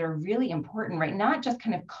elements there that are really important, right? Not just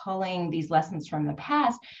kind of culling these lessons from the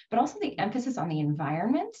past, but also the emphasis on the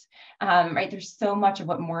environment, right? There's so much of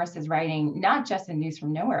what Morris is writing, not just in News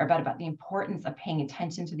from Nowhere, but about the importance of paying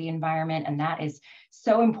attention to the environment. And that is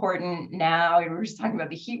so important now. We were just talking about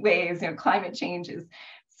the heat waves, climate change is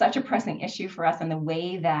such a pressing issue for us, and the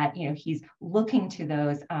way that he's looking to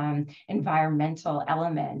those environmental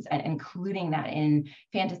elements and including that in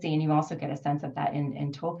fantasy, and you also get a sense of that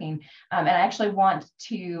in Tolkien. And I actually want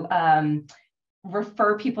to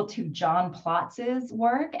refer people to John Plotz's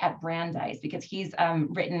work at Brandeis, because he's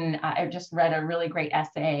written, I just read a really great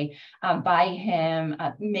essay by him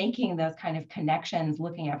making those kind of connections,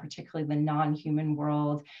 looking at particularly the non-human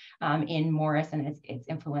world in Morris and its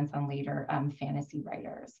influence on later fantasy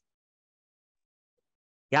writers.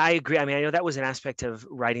 Yeah, I agree. I mean, I know that was an aspect of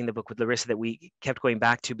writing the book with Larissa that we kept going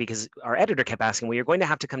back to, because our editor kept asking, well, you're going to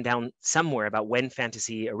have to come down somewhere about when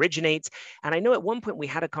fantasy originates. And I know at one point we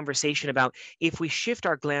had a conversation about if we shift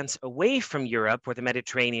our glance away from Europe or the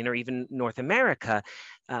Mediterranean or even North America,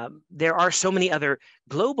 there are so many other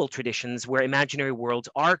global traditions where imaginary worlds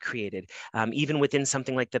are created. Even within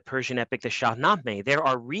something like the Persian epic, the Shahnameh, there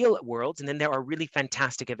are real worlds, and then there are really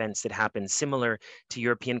fantastic events that happen similar to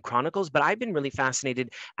European chronicles. But I've been really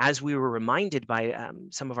fascinated, as we were reminded by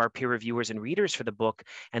some of our peer reviewers and readers for the book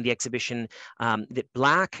and the exhibition, that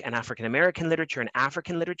Black and African American literature and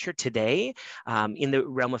African literature today in the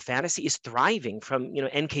realm of fantasy is thriving. From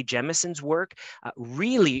N.K. Jemison's work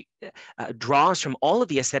really draws from all of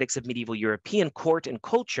the aesthetics of medieval European court and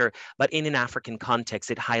culture, but in an African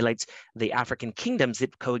context. It highlights the African kingdoms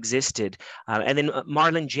that coexisted. And then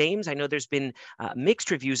Marlon James, I know there's been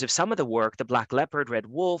mixed reviews of some of the work, The Black Leopard, Red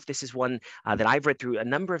Wolf. This is one that I've read through a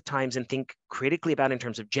number of times and think critically about in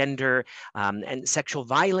terms of gender and sexual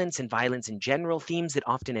violence and violence in general, themes that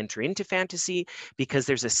often enter into fantasy because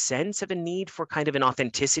there's a sense of a need for kind of an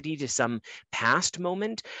authenticity to some past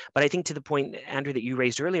moment. But I think, to the point, Andrea, that you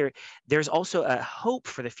raised earlier, there's also a hope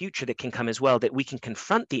for the future that can come as well, that we can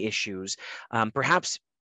confront the issues perhaps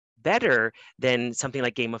better than something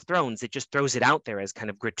like Game of Thrones that just throws it out there as kind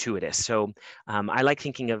of gratuitous. So I like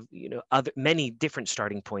thinking of many different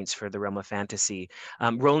starting points for the realm of fantasy.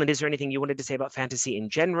 Roland, is there anything you wanted to say about fantasy in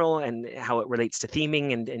general and how it relates to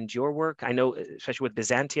theming and your work? I know, especially with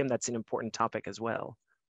Byzantium, that's an important topic as well.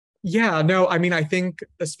 Yeah, no, I mean, I think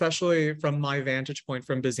especially from my vantage point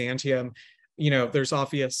from Byzantium, there's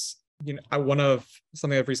obvious, one of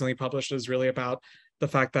something I've recently published is really about the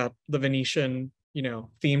fact that the Venetian,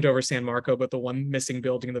 themed over San Marco, but the one missing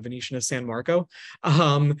building in the Venetian is San Marco,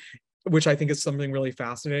 which I think is something really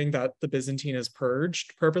fascinating, that the Byzantine is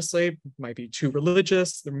purged purposely. It might be too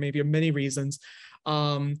religious. There may be many reasons.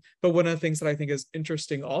 But one of the things that I think is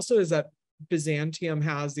interesting also is that Byzantium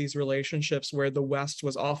has these relationships where the West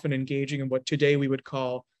was often engaging in what today we would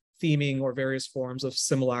call theming or various forms of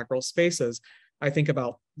simulacral spaces. I think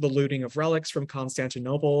about the looting of relics from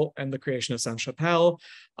Constantinople and the creation of Sainte-Chapelle.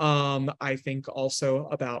 I think also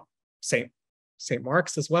about St.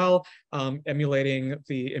 Mark's as well, emulating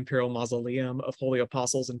the imperial mausoleum of holy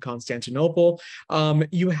apostles in Constantinople.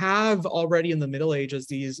 You have already in the Middle Ages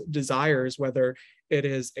these desires, whether it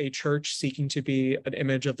is a church seeking to be an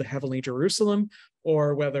image of the heavenly Jerusalem,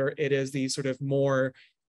 or whether it is these sort of more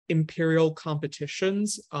imperial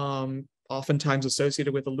competitions, oftentimes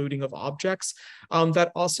associated with the looting of objects,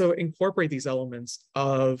 that also incorporate these elements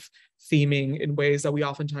of theming in ways that we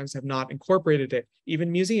oftentimes have not incorporated it.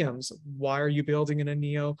 Even museums, why are you building in a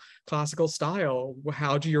neoclassical style?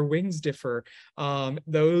 How do your wings differ?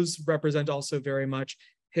 Those represent also very much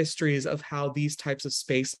histories of how these types of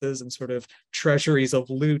spaces and sort of treasuries of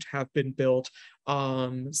loot have been built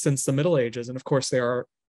since the Middle Ages. And of course, there are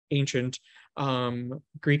ancient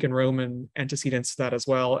Greek and Roman antecedents to that as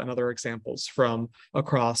well, and other examples from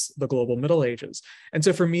across the global Middle Ages. And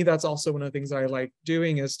so for me, that's also one of the things that I like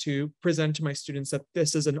doing, is to present to my students that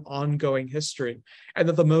this is an ongoing history, and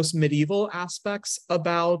that the most medieval aspects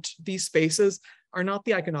about these spaces are not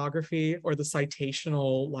the iconography or the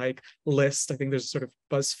citational like list. I think there's sort of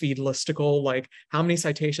BuzzFeed listicle, like how many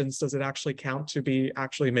citations does it actually count to be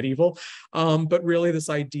actually medieval? But really this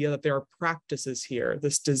idea that there are practices here,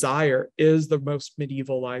 this desire is the most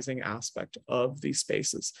medievalizing aspect of these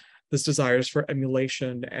spaces. This desire is for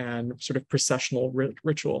emulation and sort of processional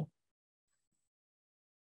ritual.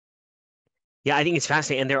 Yeah, I think it's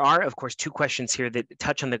fascinating. And there are, of course, two questions here that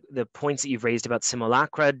touch on the points that you've raised about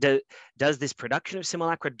simulacra. Does this production of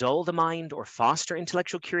simulacra dull the mind or foster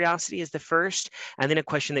intellectual curiosity is the first? And then a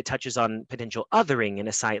question that touches on potential othering in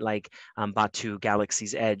a site like Batu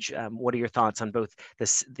Galaxy's Edge. What are your thoughts on both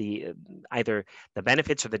either the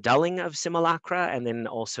benefits or the dulling of simulacra, and then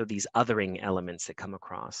also these othering elements that come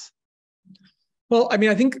across? Well, I mean,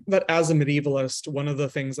 I think that as a medievalist, one of the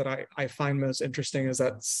things that I find most interesting is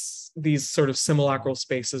that these sort of simulacral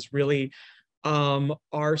spaces really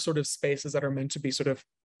are sort of spaces that are meant to be sort of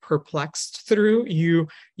perplexed through.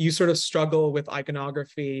 You sort of struggle with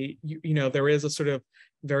iconography. You know, there is a sort of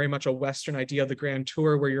very much a Western idea of the grand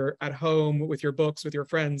tour where you're at home with your books, with your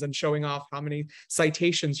friends, and showing off how many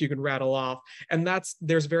citations you can rattle off. And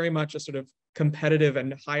there's very much a sort of competitive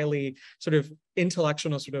and highly sort of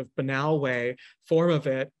intellectual, sort of banal form of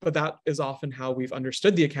it, but that is often how we've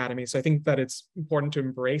understood the academy. So I think that it's important to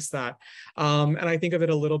embrace that. And I think of it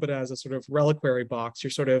a little bit as a sort of reliquary box.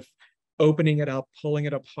 You're sort of opening it up, pulling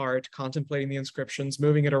it apart, contemplating the inscriptions,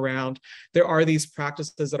 moving it around. There are these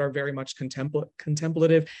practices that are very much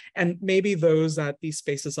contemplative, and maybe those that these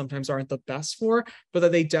spaces sometimes aren't the best for, but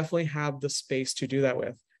that they definitely have the space to do that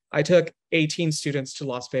with. I took 18 students to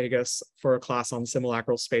Las Vegas for a class on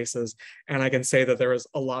simulacral spaces, and I can say that there is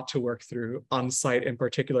a lot to work through on site in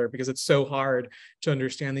particular, because it's so hard to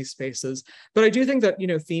understand these spaces. But I do think that, you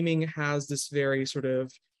know, theming has this very sort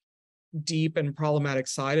of deep and problematic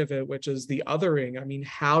side of it, which is the othering. I mean,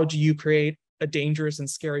 how do you create a dangerous and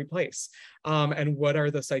scary place? And what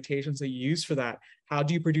are the citations that you use for that? How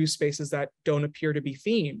do you produce spaces that don't appear to be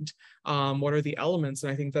themed? What are the elements?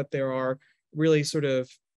 And I think that there are really sort of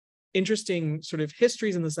interesting sort of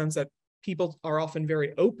histories in the sense that people are often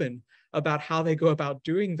very open about how they go about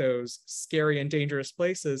doing those scary and dangerous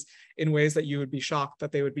places in ways that you would be shocked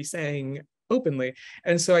that they would be saying openly.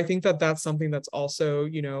 And so I think that that's something that's also,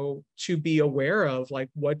 you know, to be aware of, like,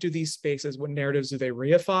 what do these spaces, what narratives do they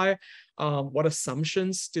reify? What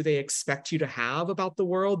assumptions do they expect you to have about the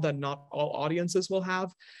world that not all audiences will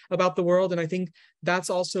have about the world? And I think that's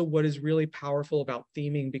also what is really powerful about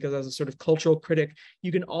theming, because as a sort of cultural critic,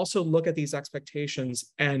 you can also look at these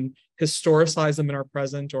expectations and historicize them in our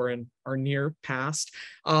present or in our near past,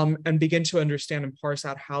 and begin to understand and parse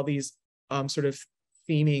out how these sort of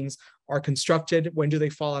themings are constructed, when do they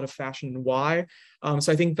fall out of fashion, and why.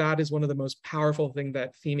 So I think that is one of the most powerful things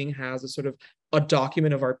that theming has, is sort of a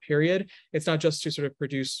document of our period. It's not just to sort of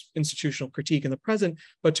produce institutional critique in the present,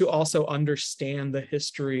 but to also understand the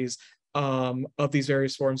histories of these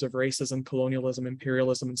various forms of racism, colonialism,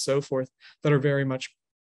 imperialism, and so forth that are very much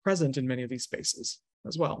present in many of these spaces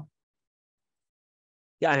as well.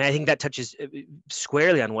 Yeah, and I think that touches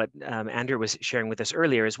squarely on what Andrea was sharing with us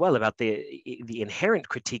earlier as well, about the inherent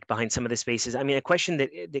critique behind some of the spaces. I mean, a question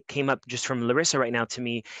that came up just from Larissa right now to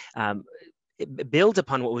me, it builds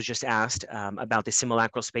upon what was just asked about the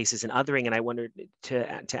simulacral spaces and othering, and I wanted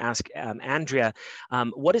to ask Andrea,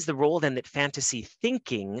 what is the role then that fantasy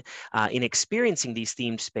thinking in experiencing these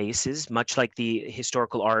themed spaces, much like the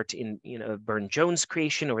historical art in, you know, Burne-Jones'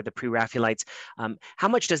 creation or the pre-Raphaelites, how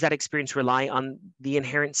much does that experience rely on the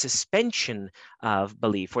inherent suspension of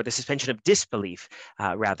belief, or the suspension of disbelief,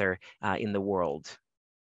 rather, in the world?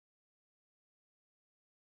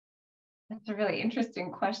 That's a really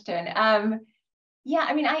interesting question. Yeah,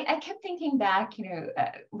 I mean, I kept thinking back, you know,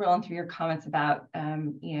 Roland, through your comments about,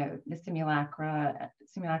 you know, the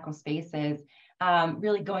simulacral spaces,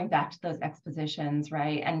 really going back to those expositions,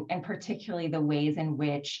 right? And particularly the ways in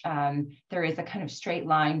which there is a kind of straight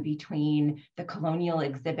line between the colonial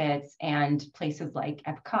exhibits and places like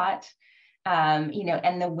Epcot.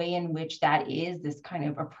 and the way in which that is this kind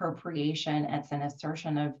of appropriation, it's an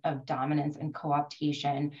assertion of dominance and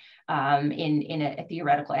co-optation in a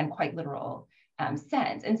theoretical and quite literal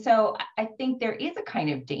sense. And so I think there is a kind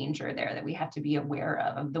of danger there that we have to be aware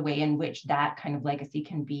of the way in which that kind of legacy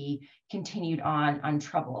can be continued on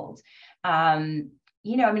untroubled.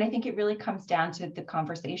 I think it really comes down to the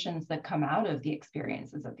conversations that come out of the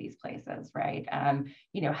experiences of these places, right?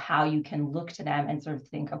 How you can look to them and sort of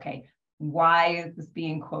think, okay, why is this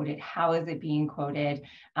being quoted? How is it being quoted?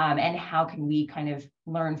 And how can we kind of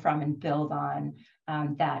learn from and build on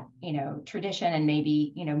that, tradition, and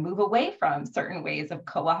maybe, move away from certain ways of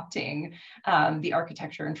co-opting the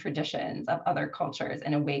architecture and traditions of other cultures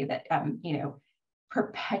in a way that,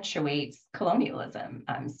 perpetuates colonialism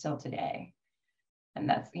still today. And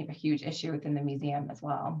that's a huge issue within the museum as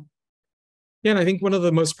well. Yeah, and I think one of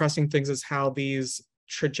the most pressing things is how these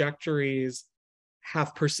trajectories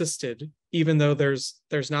have persisted, even though there's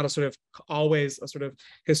not always a sort of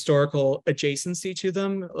historical adjacency to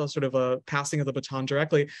them, a sort of a passing of the baton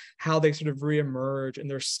directly, how they sort of reemerge, and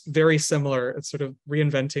they're very similar. It's sort of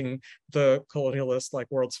reinventing the colonialist like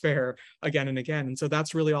World's Fair again and again. And so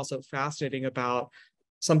that's really also fascinating about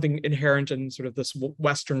something inherent in sort of this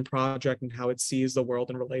Western project and how it sees the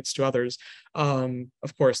world and relates to others.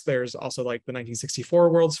 Of course, there's also like the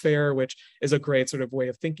 1964 World's Fair, which is a great sort of way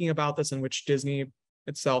of thinking about this, in which Disney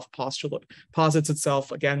itself posits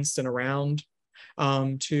itself against and around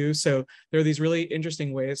too. So there are these really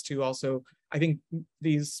interesting ways to also, I think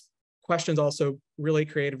these questions also really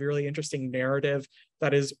create a really interesting narrative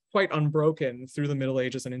that is quite unbroken through the Middle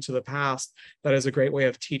Ages and into the past. That is a great way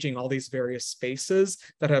of teaching all these various spaces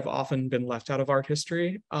that have often been left out of art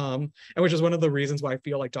history, and which is one of the reasons why I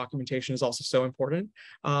feel like documentation is also so important.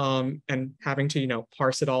 And having to,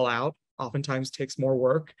 parse it all out oftentimes takes more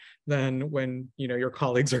work than when, your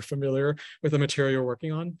colleagues are familiar with the material you're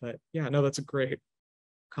working on. But yeah, no, that's a great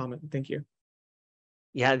comment. Thank you.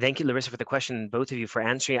 Yeah, thank you, Larissa, for the question, both of you for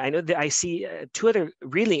answering. I know that I see two other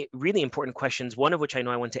really, really important questions, one of which I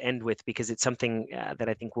know I want to end with because it's something that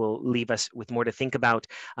I think will leave us with more to think about.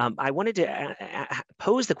 I wanted to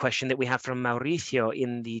pose the question that we have from Mauricio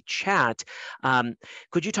in the chat.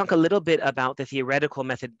 Could you talk a little bit about the theoretical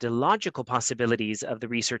methodological possibilities of the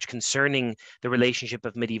research concerning the relationship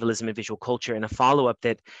of medievalism and visual culture? And a follow-up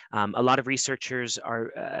that a lot of researchers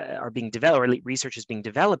are being developed, or research is being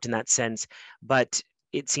developed in that sense, but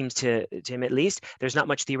it seems to him at least, there's not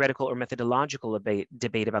much theoretical or methodological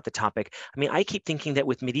debate about the topic. I mean, I keep thinking that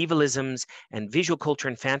with medievalisms and visual culture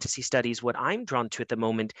and fantasy studies, what I'm drawn to at the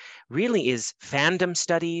moment really is fandom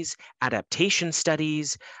studies, adaptation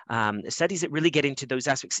studies, studies that really get into those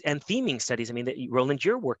aspects, and theming studies. I mean, that Roland,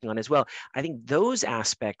 you're working on as well. I think those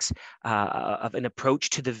aspects of an approach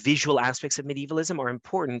to the visual aspects of medievalism are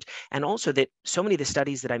important. And also that so many of the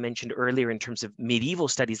studies that I mentioned earlier in terms of medieval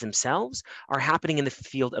studies themselves are happening in the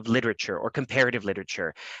field of literature or comparative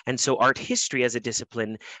literature. And so art history as a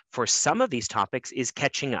discipline for some of these topics is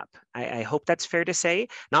catching up. I hope that's fair to say.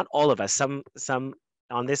 Not all of us, some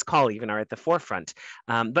on this call even are at the forefront.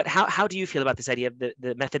 But how do you feel about this idea of the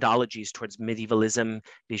methodologies towards medievalism,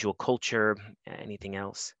 visual culture, anything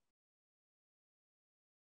else?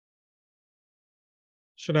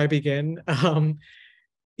 Should I begin?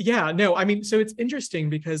 Yeah, no, I mean, so it's interesting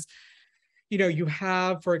because, you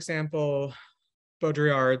have, for example,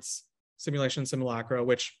 Baudrillard's Simulation Simulacra,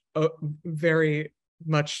 which very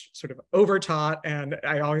much sort of overtaught, and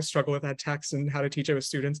I always struggle with that text and how to teach it with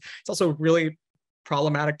students. It's also really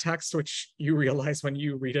problematic text, which you realize when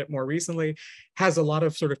you read it more recently, has a lot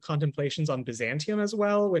of sort of contemplations on Byzantium as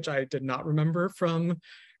well, which I did not remember from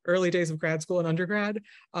early days of grad school and undergrad.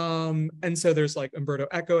 And so there's like Umberto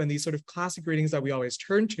Eco and these sort of classic readings that we always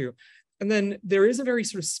turn to. And then there is a very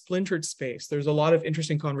sort of splintered space. There's a lot of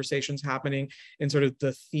interesting conversations happening in sort of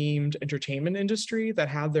the themed entertainment industry that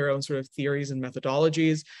have their own sort of theories and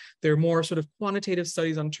methodologies. There are more sort of quantitative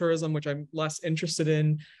studies on tourism, which I'm less interested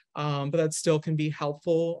in, but that still can be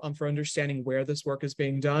helpful for understanding where this work is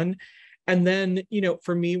being done. And then,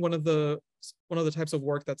 for me, one of the types of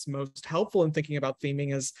work that's most helpful in thinking about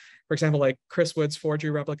theming is, for example, like Chris Wood's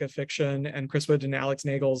forgery replica fiction and Chris Wood and Alex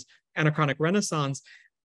Nagel's Anachronic Renaissance.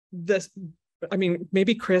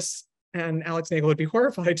 Maybe Chris and Alex Nagel would be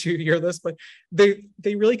horrified to hear this, but they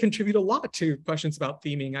really contribute a lot to questions about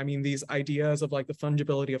theming. I mean, these ideas of like the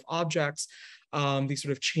fungibility of objects, these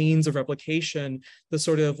sort of chains of replication, the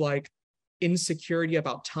sort of like insecurity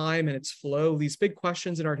about time and its flow, these big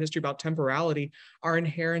questions in art history about temporality are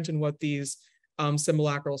inherent in what these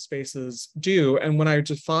simulacral spaces do. And when I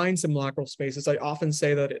define simulacral spaces, I often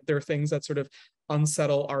say that there are things that sort of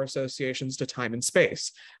unsettle our associations to time and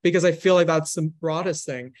space, because I feel like that's the broadest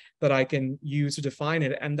thing that I can use to define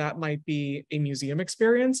it. And that might be a museum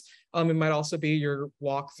experience. It might also be your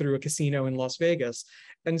walk through a casino in Las Vegas.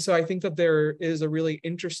 And so I think that there is a really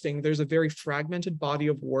interesting, there's a very fragmented body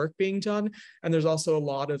of work being done. And there's also a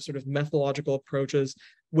lot of sort of methodological approaches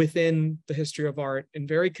within the history of art in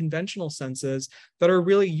very conventional senses that are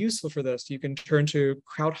really useful for this. You can turn to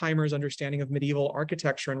Krautheimer's understanding of medieval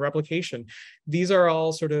architecture and replication. These are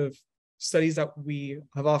all sort of studies that we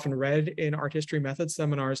have often read in art history methods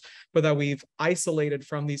seminars, but that we've isolated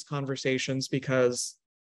from these conversations because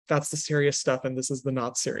that's the serious stuff and this is the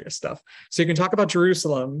not serious stuff. So you can talk about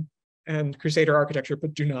Jerusalem and Crusader architecture,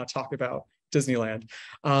 but do not talk about Disneyland.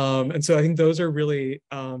 And so I think those are really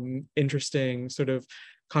interesting sort of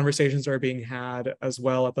conversations are being had as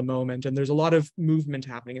well at the moment. And there's a lot of movement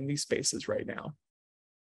happening in these spaces right now.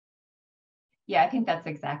 Yeah, I think that's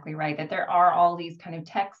exactly right, that there are all these kind of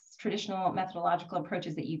texts, traditional methodological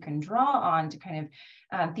approaches that you can draw on to kind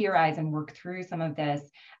of theorize and work through some of this.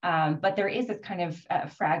 But there is this kind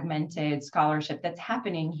of fragmented scholarship that's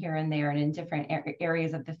happening here and there and in different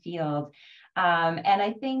areas of the field. And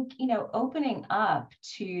I think, opening up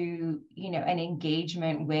to, an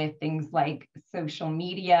engagement with things like social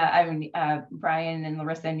media. I mean, Bryan and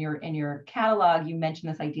Larissa, in your catalog, you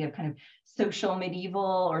mentioned this idea of kind of social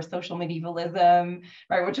medieval or social medievalism,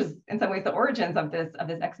 right? Which is in some ways the origins of this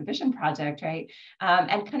exhibition project, right?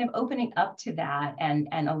 And kind of opening up to that and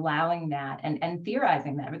allowing that and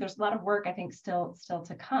theorizing that. But there's a lot of work, I think, still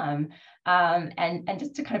to come. And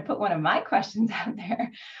just to kind of put one of my questions out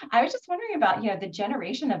there, I was just wondering about, the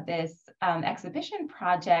generation of this exhibition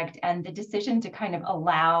project and the decision to kind of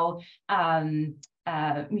allow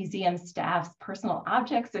museum staff's personal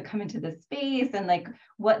objects to come into the space and like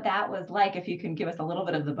what that was like, if you can give us a little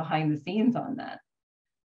bit of the behind the scenes on that.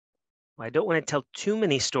 I don't want to tell too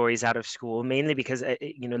many stories out of school, mainly because,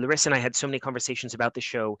 Larissa and I had so many conversations about the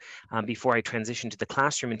show before I transitioned to the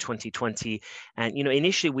classroom in 2020. And,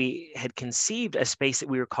 initially we had conceived a space that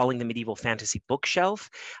we were calling the Medieval Fantasy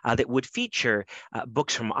Bookshelf that would feature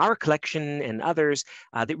books from our collection and others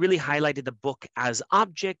that really highlighted the book as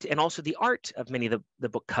object and also the art of many of the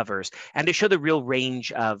book covers, and to show the real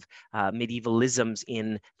range of medievalisms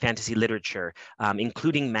in fantasy literature,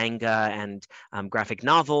 including manga and graphic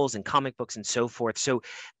novels and comic books and so forth. So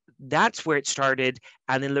that's where it started.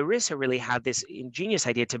 And then Larissa really had this ingenious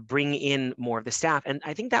idea to bring in more of the staff. And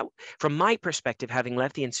I think that from my perspective, having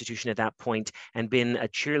left the institution at that point and been a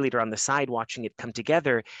cheerleader on the side watching it come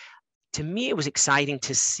together, to me, it was exciting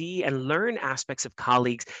to see and learn aspects of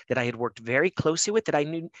colleagues that I had worked very closely with that I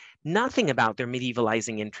knew nothing about their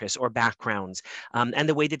medievalizing interests or backgrounds, and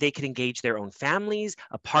the way that they could engage their own families,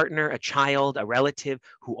 a partner, a child, a relative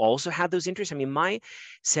who also had those interests. I mean, my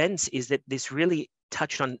sense is that this really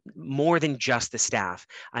touched on more than just the staff.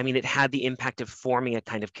 I mean, it had the impact of forming a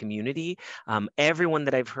kind of community. Everyone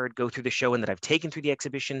that I've heard go through the show and that I've taken through the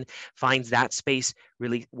exhibition finds that space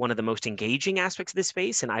really one of the most engaging aspects of the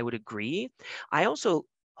space, and I would agree. I also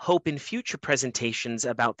hope in future presentations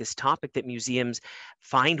about this topic that museums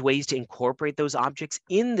find ways to incorporate those objects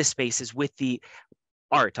in the spaces with the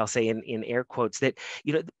art, I'll say in air quotes, that,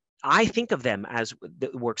 I think of them as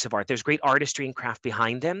the works of art. There's great artistry and craft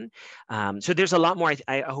behind them. So there's a lot more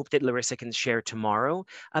I hope that Larissa can share tomorrow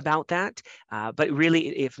about that. But really,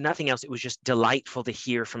 if nothing else, it was just delightful to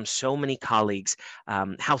hear from so many colleagues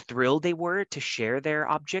how thrilled they were to share their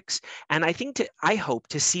objects. And I hope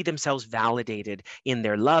to see themselves validated in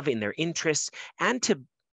their love, in their interests, and to,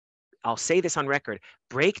 I'll say this on record,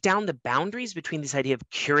 break down the boundaries between this idea of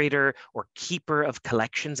curator or keeper of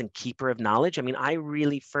collections and keeper of knowledge. I mean, I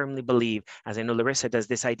really firmly believe, as I know Larissa does,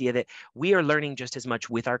 this idea that we are learning just as much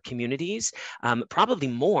with our communities, probably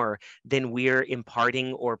more than we're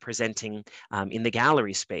imparting or presenting in the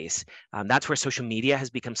gallery space. That's where social media has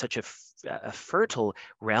become such a fertile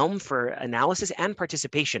realm for analysis and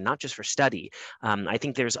participation, not just for study. I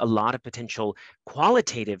think there's a lot of potential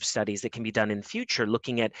qualitative studies that can be done in future,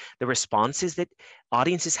 looking at the responses that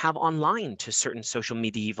audiences have online to certain social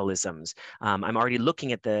medievalisms. I'm already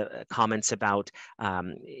looking at the comments about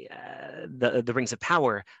the Rings of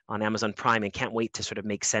Power on Amazon Prime and can't wait to sort of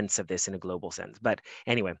make sense of this in a global sense. But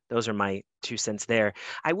anyway, those are my 2 cents there.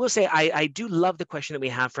 I will say I do love the question that we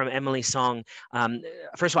have from Emily Song.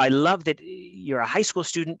 First of all, I love that you're a high school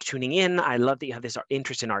student tuning in. I love that you have this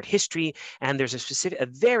interest in art history. And there's a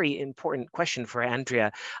very important question for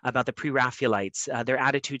Andrea about the Pre-Raphaelites, their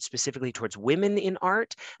attitude specifically towards women in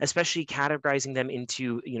art, especially categorizing them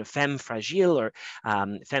into, femme fragile or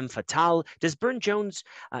femme fatale. Does Burne-Jones,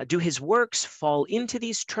 do his works fall into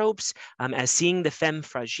these tropes as seeing the femme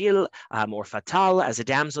fragile or fatale as a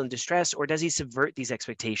damsel in distress, or does he subvert these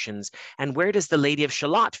expectations? And where does the Lady of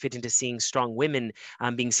Shalott fit into seeing strong women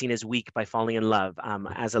being seen as weak by falling in love?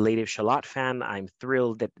 As a Lady of Shalott fan, I'm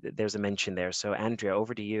thrilled that there's a mention there. So Andrea,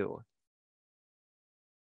 over to you.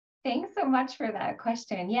 Thanks so much for that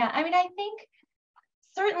question. Yeah, I mean, I think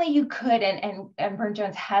certainly you could, and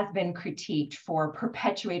Burne-Jones has been critiqued for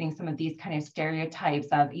perpetuating some of these kind of stereotypes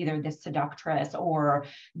of either the seductress or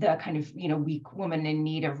the kind of, weak woman in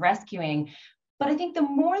need of rescuing. But I think the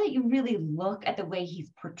more that you really look at the way he's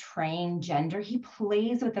portraying gender, he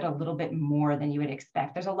plays with it a little bit more than you would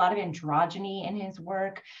expect. There's a lot of androgyny in his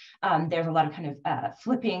work. There's a lot of kind of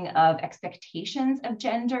flipping of expectations of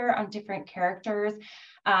gender on different characters.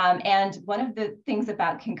 And one of the things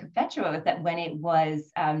about King Cophetua is that when it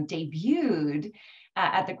was debuted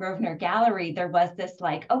at the Grosvenor Gallery, there was this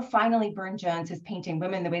like, oh, finally Burne-Jones is painting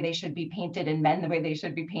women the way they should be painted and men the way they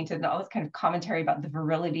should be painted, and all this kind of commentary about the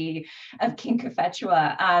virility of King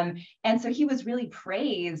Cophetua. And so he was really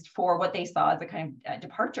praised for what they saw as a kind of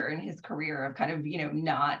departure in his career of kind of,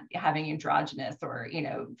 not having androgynous or,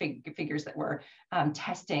 figures that were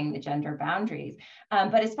testing the gender boundaries.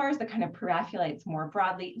 But as far as the kind of Preraphelites more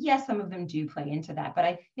broadly, yes, some of them do play into that. But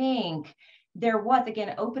I think there was,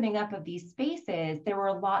 again, opening up of these spaces. There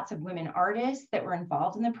were lots of women artists that were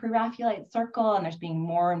involved in the Pre-Raphaelite circle, and there's being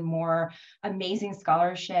more and more amazing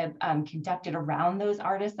scholarship conducted around those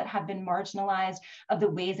artists that have been marginalized, of the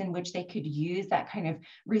ways in which they could use that kind of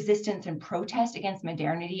resistance and protest against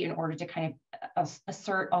modernity in order to kind of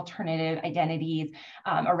assert alternative identities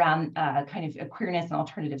around kind of queerness and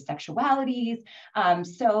alternative sexualities.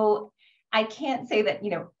 So I can't say that,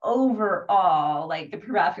 overall, like the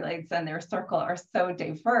Pre-Raphaelites and their circle are so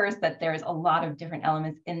diverse that there's a lot of different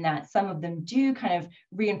elements in that. Some of them do kind of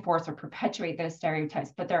reinforce or perpetuate those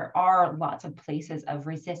stereotypes, but there are lots of places of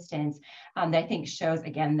resistance that I think shows,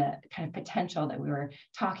 again, the kind of potential that we were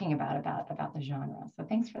talking about the genre. So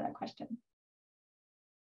thanks for that question.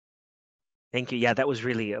 Thank you. Yeah, that was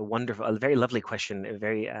really a wonderful, a very lovely question,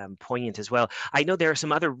 very poignant as well. I know there are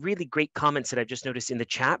some other really great comments that I've just noticed in the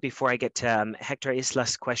chat before I get to Hector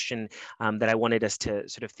Islas' question that I wanted us to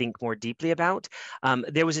sort of think more deeply about.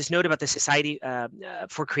 There was this note about the Society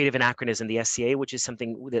for Creative Anachronism, the SCA, which is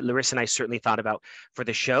something that Larissa and I certainly thought about for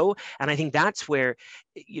the show. And I think that's where,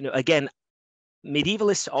 again,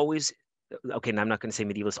 medievalists always, okay, and I'm not going to say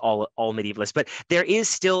medievalists, all medievalists, but there is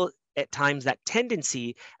still at times that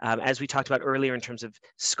tendency, as we talked about earlier in terms of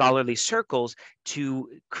scholarly circles, to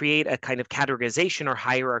create a kind of categorization or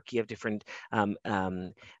hierarchy of different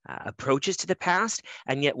approaches to the past.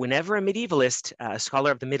 And yet whenever a medievalist, a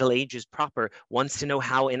scholar of the Middle Ages proper, wants to know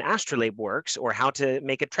how an astrolabe works or how to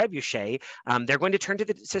make a trebuchet, they're going to turn to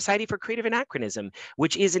the Society for Creative Anachronism,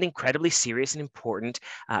 which is an incredibly serious and important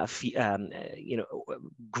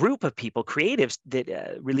group of people, creatives, that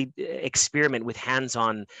really experiment with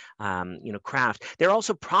hands-on craft. There are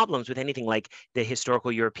also problems with anything like the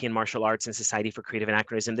Historical European Martial Arts and Society for Creative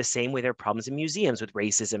Anachronism, the same way there are problems in museums with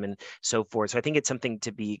racism and so forth. So I think it's something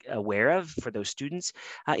to be aware of for those students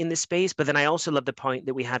in this space. But then I also love the point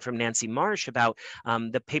that we had from Nancy Marsh about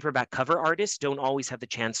the paperback cover artists don't always have the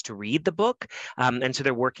chance to read the book. And so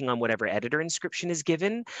they're working on whatever editor inscription is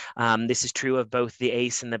given. This is true of both the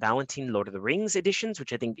Ace and the Ballantine Lord of the Rings editions,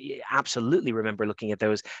 which I think absolutely remember looking at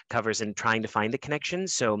those covers and trying to find the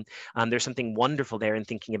connections. So there's something wonderful there in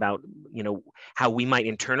thinking about, how we might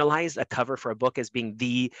internalize a cover for a book as being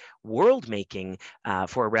the world making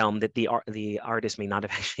for a realm that the artist may not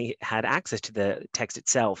have actually had access to the text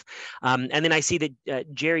itself. And then I see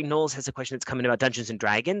that Jerry Knowles has a question that's coming about Dungeons and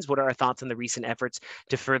Dragons. What are our thoughts on the recent efforts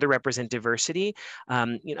to further represent diversity?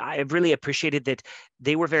 I've really appreciated that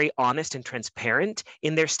they were very honest and transparent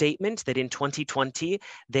in their statement that in 2020,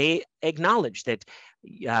 they acknowledged that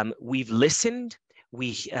we've listened,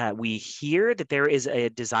 we hear that there is a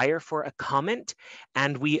desire for a comment,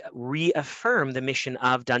 and we reaffirm the mission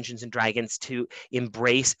of Dungeons and Dragons to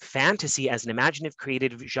embrace fantasy as an imaginative,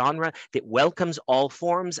 creative genre that welcomes all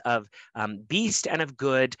forms of beast and of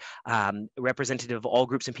good, representative of all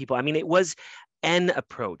groups and people. I mean, it was an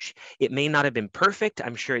approach. It may not have been perfect.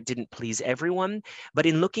 I'm sure it didn't please everyone, but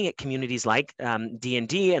in looking at communities like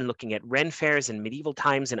D&D and looking at Ren fairs and medieval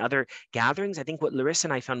times and other gatherings, I think what Larissa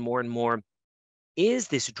and I found more and more is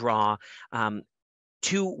this draw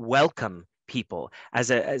to welcome people.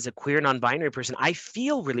 As a queer non-binary person, I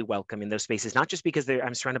feel really welcome in those spaces, not just because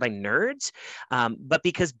I'm surrounded by nerds, but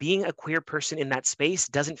because being a queer person in that space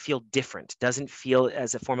doesn't feel different, doesn't feel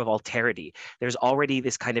as a form of alterity. There's already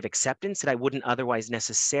this kind of acceptance that I wouldn't otherwise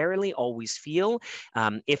necessarily always feel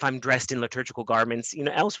if I'm dressed in liturgical garments,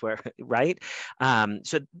 elsewhere, right?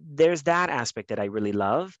 So there's that aspect that I really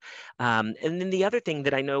love. And then the other thing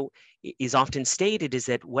that I know is often stated is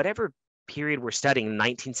that whatever period we're studying,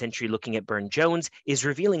 19th century, looking at Burne-Jones, is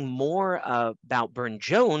revealing more about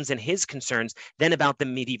Burne-Jones and his concerns than about the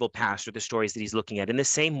medieval past or the stories that he's looking at. In the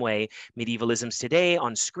same way, medievalisms today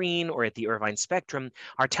on screen or at the Irvine Spectrum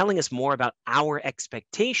are telling us more about our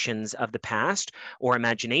expectations of the past or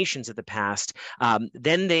imaginations of the past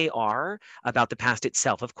than they are about the past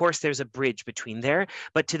itself. Of course, there's a bridge between there,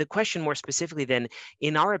 but to the question more specifically then,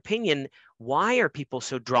 in our opinion, why are people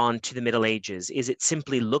so drawn to the Middle Ages? Is it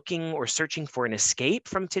simply looking or searching for an escape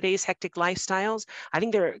from today's hectic lifestyles? I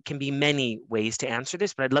think there can be many ways to answer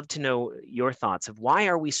this, but I'd love to know your thoughts of why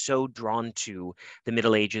are we so drawn to the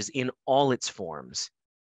Middle Ages in all its forms?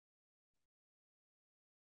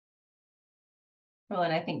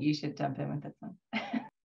 Roland, I think you should jump in with this one.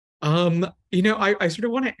 I sort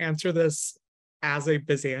of want to answer this as a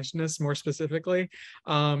Byzantinist more specifically,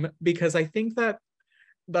 because I think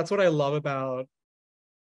that's what I love about,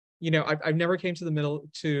 I've never came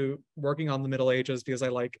to working on the Middle Ages because I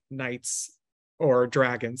like knights or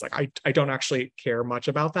dragons. Like I don't actually care much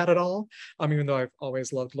about that at all. Even though I've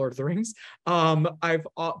always loved Lord of the Rings. One of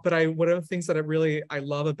the things that I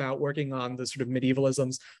love about working on the sort of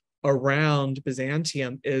medievalisms around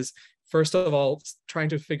Byzantium is, first of all, trying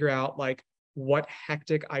to figure out like what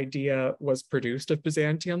hectic idea was produced of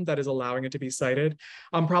Byzantium that is allowing it to be cited.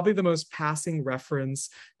 Probably the most passing reference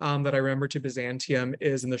that I remember to Byzantium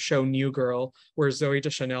is in the show New Girl, where Zooey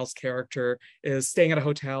Deschanel's character is staying at a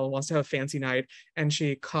hotel, wants to have a fancy night, and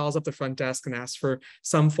she calls up the front desk and asks for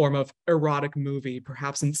some form of erotic movie,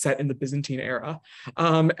 perhaps set in the Byzantine era.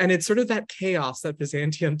 And it's sort of that chaos that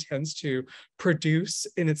Byzantium tends to produce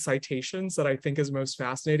in its citations that I think is most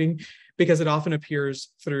fascinating, because it often appears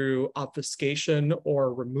through obfuscation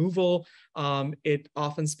or removal. It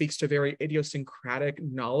often speaks to very idiosyncratic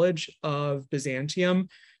knowledge of Byzantium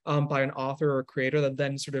by an author or creator that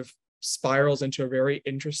then sort of spirals into a very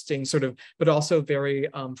interesting sort of, but also very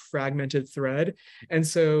fragmented thread. And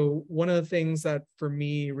so one of the things that for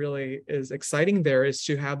me really is exciting there is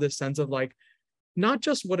to have this sense of like, not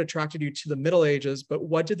just what attracted you to the Middle Ages, but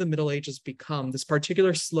what did the Middle Ages become, this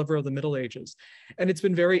particular sliver of the Middle Ages. And it's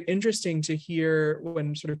been very interesting to hear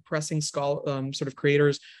when sort of pressing sort of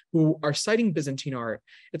creators who are citing Byzantine art.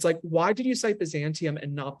 It's like, why did you cite Byzantium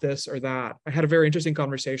and not this or that? I had a very interesting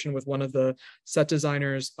conversation with one of the set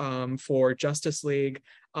designers for Justice League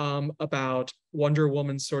about Wonder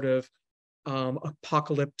Woman's sort of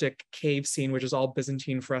apocalyptic cave scene, which is all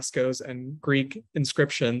Byzantine frescoes and Greek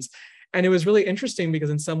inscriptions. And it was really interesting because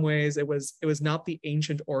in some ways it was not the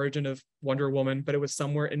ancient origin of Wonder Woman, but it was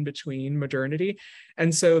somewhere in between modernity.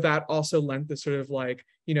 And so that also lent this sort of like,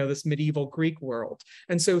 this medieval Greek world.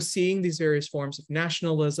 And so seeing these various forms of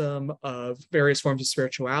nationalism, of various forms of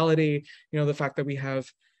spirituality, the fact that we have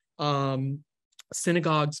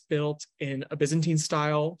synagogues built in a Byzantine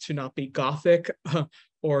style to not be Gothic,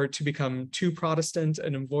 or to become too Protestant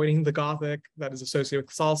and avoiding the Gothic that is associated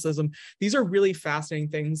with Catholicism. These are really fascinating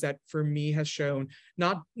things that for me has shown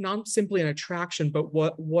not simply an attraction, but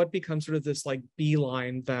what becomes sort of this like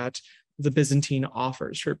beeline that the Byzantine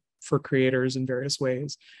offers for creators in various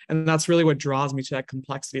ways. And that's really what draws me to that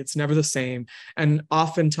complexity. It's never the same. And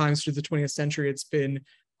oftentimes through the 20th century, it's been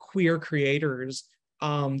queer creators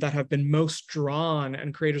that have been most drawn,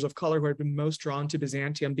 and creators of color who have been most drawn to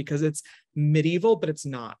Byzantium because it's medieval, but it's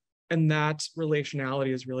not. And that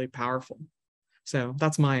relationality is really powerful. So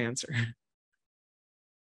that's my answer.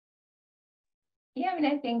 Yeah,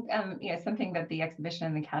 I think, something that the exhibition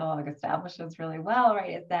and the catalog establishes really well,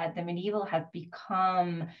 right, is that the medieval has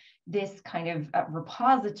become this kind of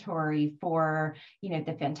repository for,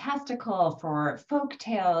 the fantastical, for folk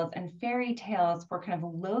tales and fairy tales, for kind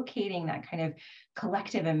of locating that kind of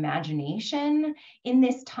collective imagination in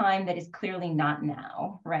this time that is clearly not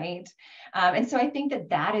now, right? And so I think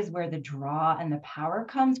that is where the draw and the power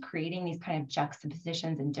comes, creating these kind of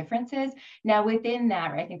juxtapositions and differences. Now, within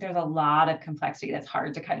that, right, I think there's a lot of complexity that's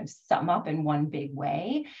hard to kind of sum up in one big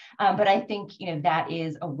way. But I think, that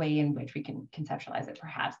is a way in which we can conceptualize it,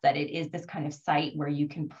 perhaps, that it is this kind of site where you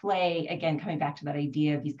can play, again, coming back to that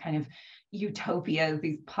idea of these kind of utopias,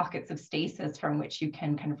 these pockets of stasis from which you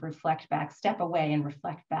can kind of reflect back, step away and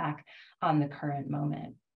reflect back on the current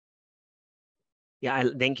moment. Yeah,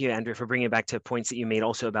 thank you, Andrea, for bringing it back to points that you made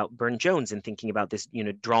also about Burne-Jones and thinking about this,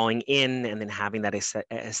 drawing in and then having that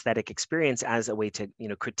aesthetic experience as a way to,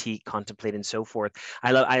 critique, contemplate, and so forth.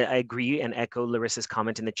 I agree and echo Larissa's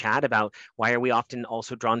comment in the chat about why are we often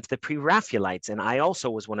also drawn to the pre-Raphaelites. And I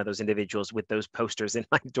also was one of those individuals with those posters in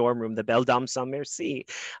my dorm room, the Belle Dame sans Merci,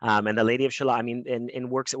 and the Lady of Shalott. I mean, in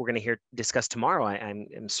works that we're going to hear discussed tomorrow,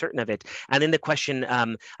 I'm certain of it. And then the question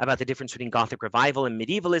about the difference between Gothic revival and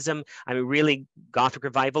medievalism. I mean, really, Gothic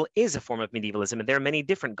revival is a form of medievalism, and there are many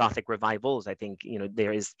different Gothic revivals. I think,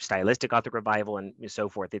 there is stylistic Gothic revival and so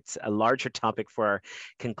forth. It's a larger topic for our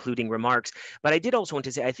concluding remarks. But I did also want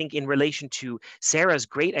to say, I think in relation to Sarah's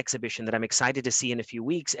great exhibition that I'm excited to see in a few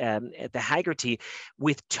weeks at the Haggerty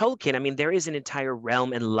with Tolkien, I mean, there is an entire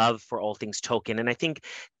realm and love for all things Tolkien. And I think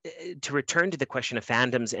to return to the question of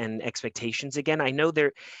fandoms and expectations again, I know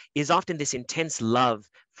there is often this intense love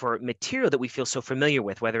for material that we feel so familiar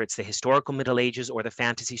with, whether it's the historical Middle Ages or the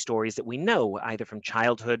fantasy stories that we know, either from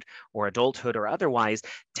childhood or adulthood or otherwise,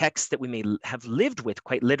 texts that we may have lived with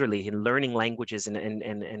quite literally in learning languages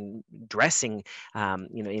and dressing,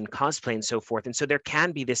 in cosplay and so forth. And so there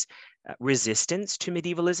can be this resistance to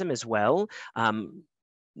medievalism as well.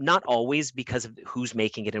 Not always because of who's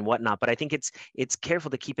making it and whatnot, but I think it's careful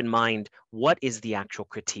to keep in mind what is the actual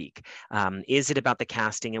critique. Is it about the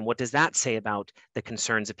casting, and what does that say about the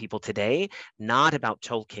concerns of people today? Not about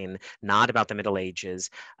Tolkien, not about the Middle Ages,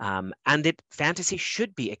 and that fantasy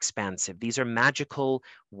should be expansive. These are magical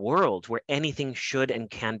worlds where anything should and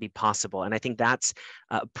can be possible, and I think that's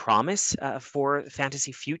a promise for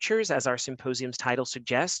fantasy futures, as our symposium's title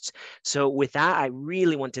suggests. So with that, I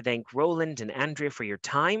really want to thank Roland and Andrea for your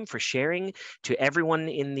time, for sharing, to everyone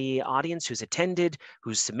in the audience who's attended,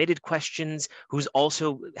 who's submitted questions, who's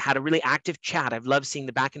also had a really active chat. I've loved seeing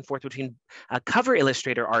the back and forth between cover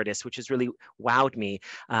illustrator artists, which has really wowed me.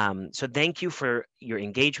 So thank you for your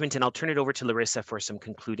engagement, and I'll turn it over to Larissa for some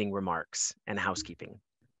concluding remarks and housekeeping.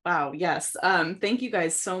 Wow, yes. Thank you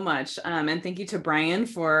guys so much. And thank you to Bryan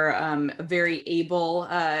for a very able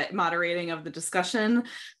moderating of the discussion.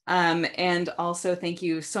 And also thank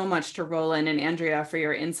you so much to Roland and Andrea for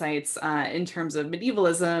your insights in terms of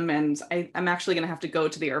medievalism. And I'm actually going to have to go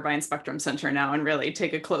to the Irvine Spectrum Center now and really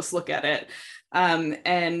take a close look at it.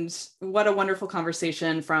 And what a wonderful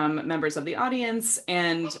conversation from members of the audience.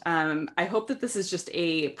 And I hope that this is just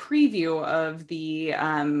a preview of the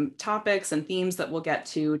topics and themes that we'll get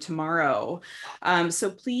to tomorrow. So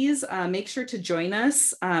please make sure to join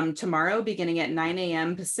us tomorrow beginning at 9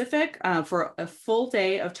 a.m. Pacific for a full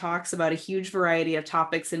day of talks about a huge variety of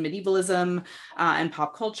topics in medievalism and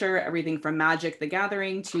pop culture, everything from Magic the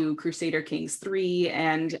Gathering to Crusader Kings 3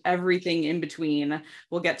 and everything in between.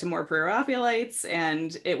 We'll get to more pre-Raphaelites,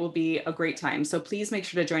 and it will be a great time. So please make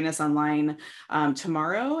sure to join us online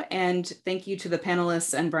tomorrow. And thank you to the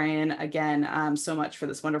panelists and Bryan again so much for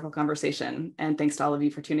this wonderful conversation. And thanks to all of you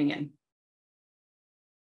for tuning in.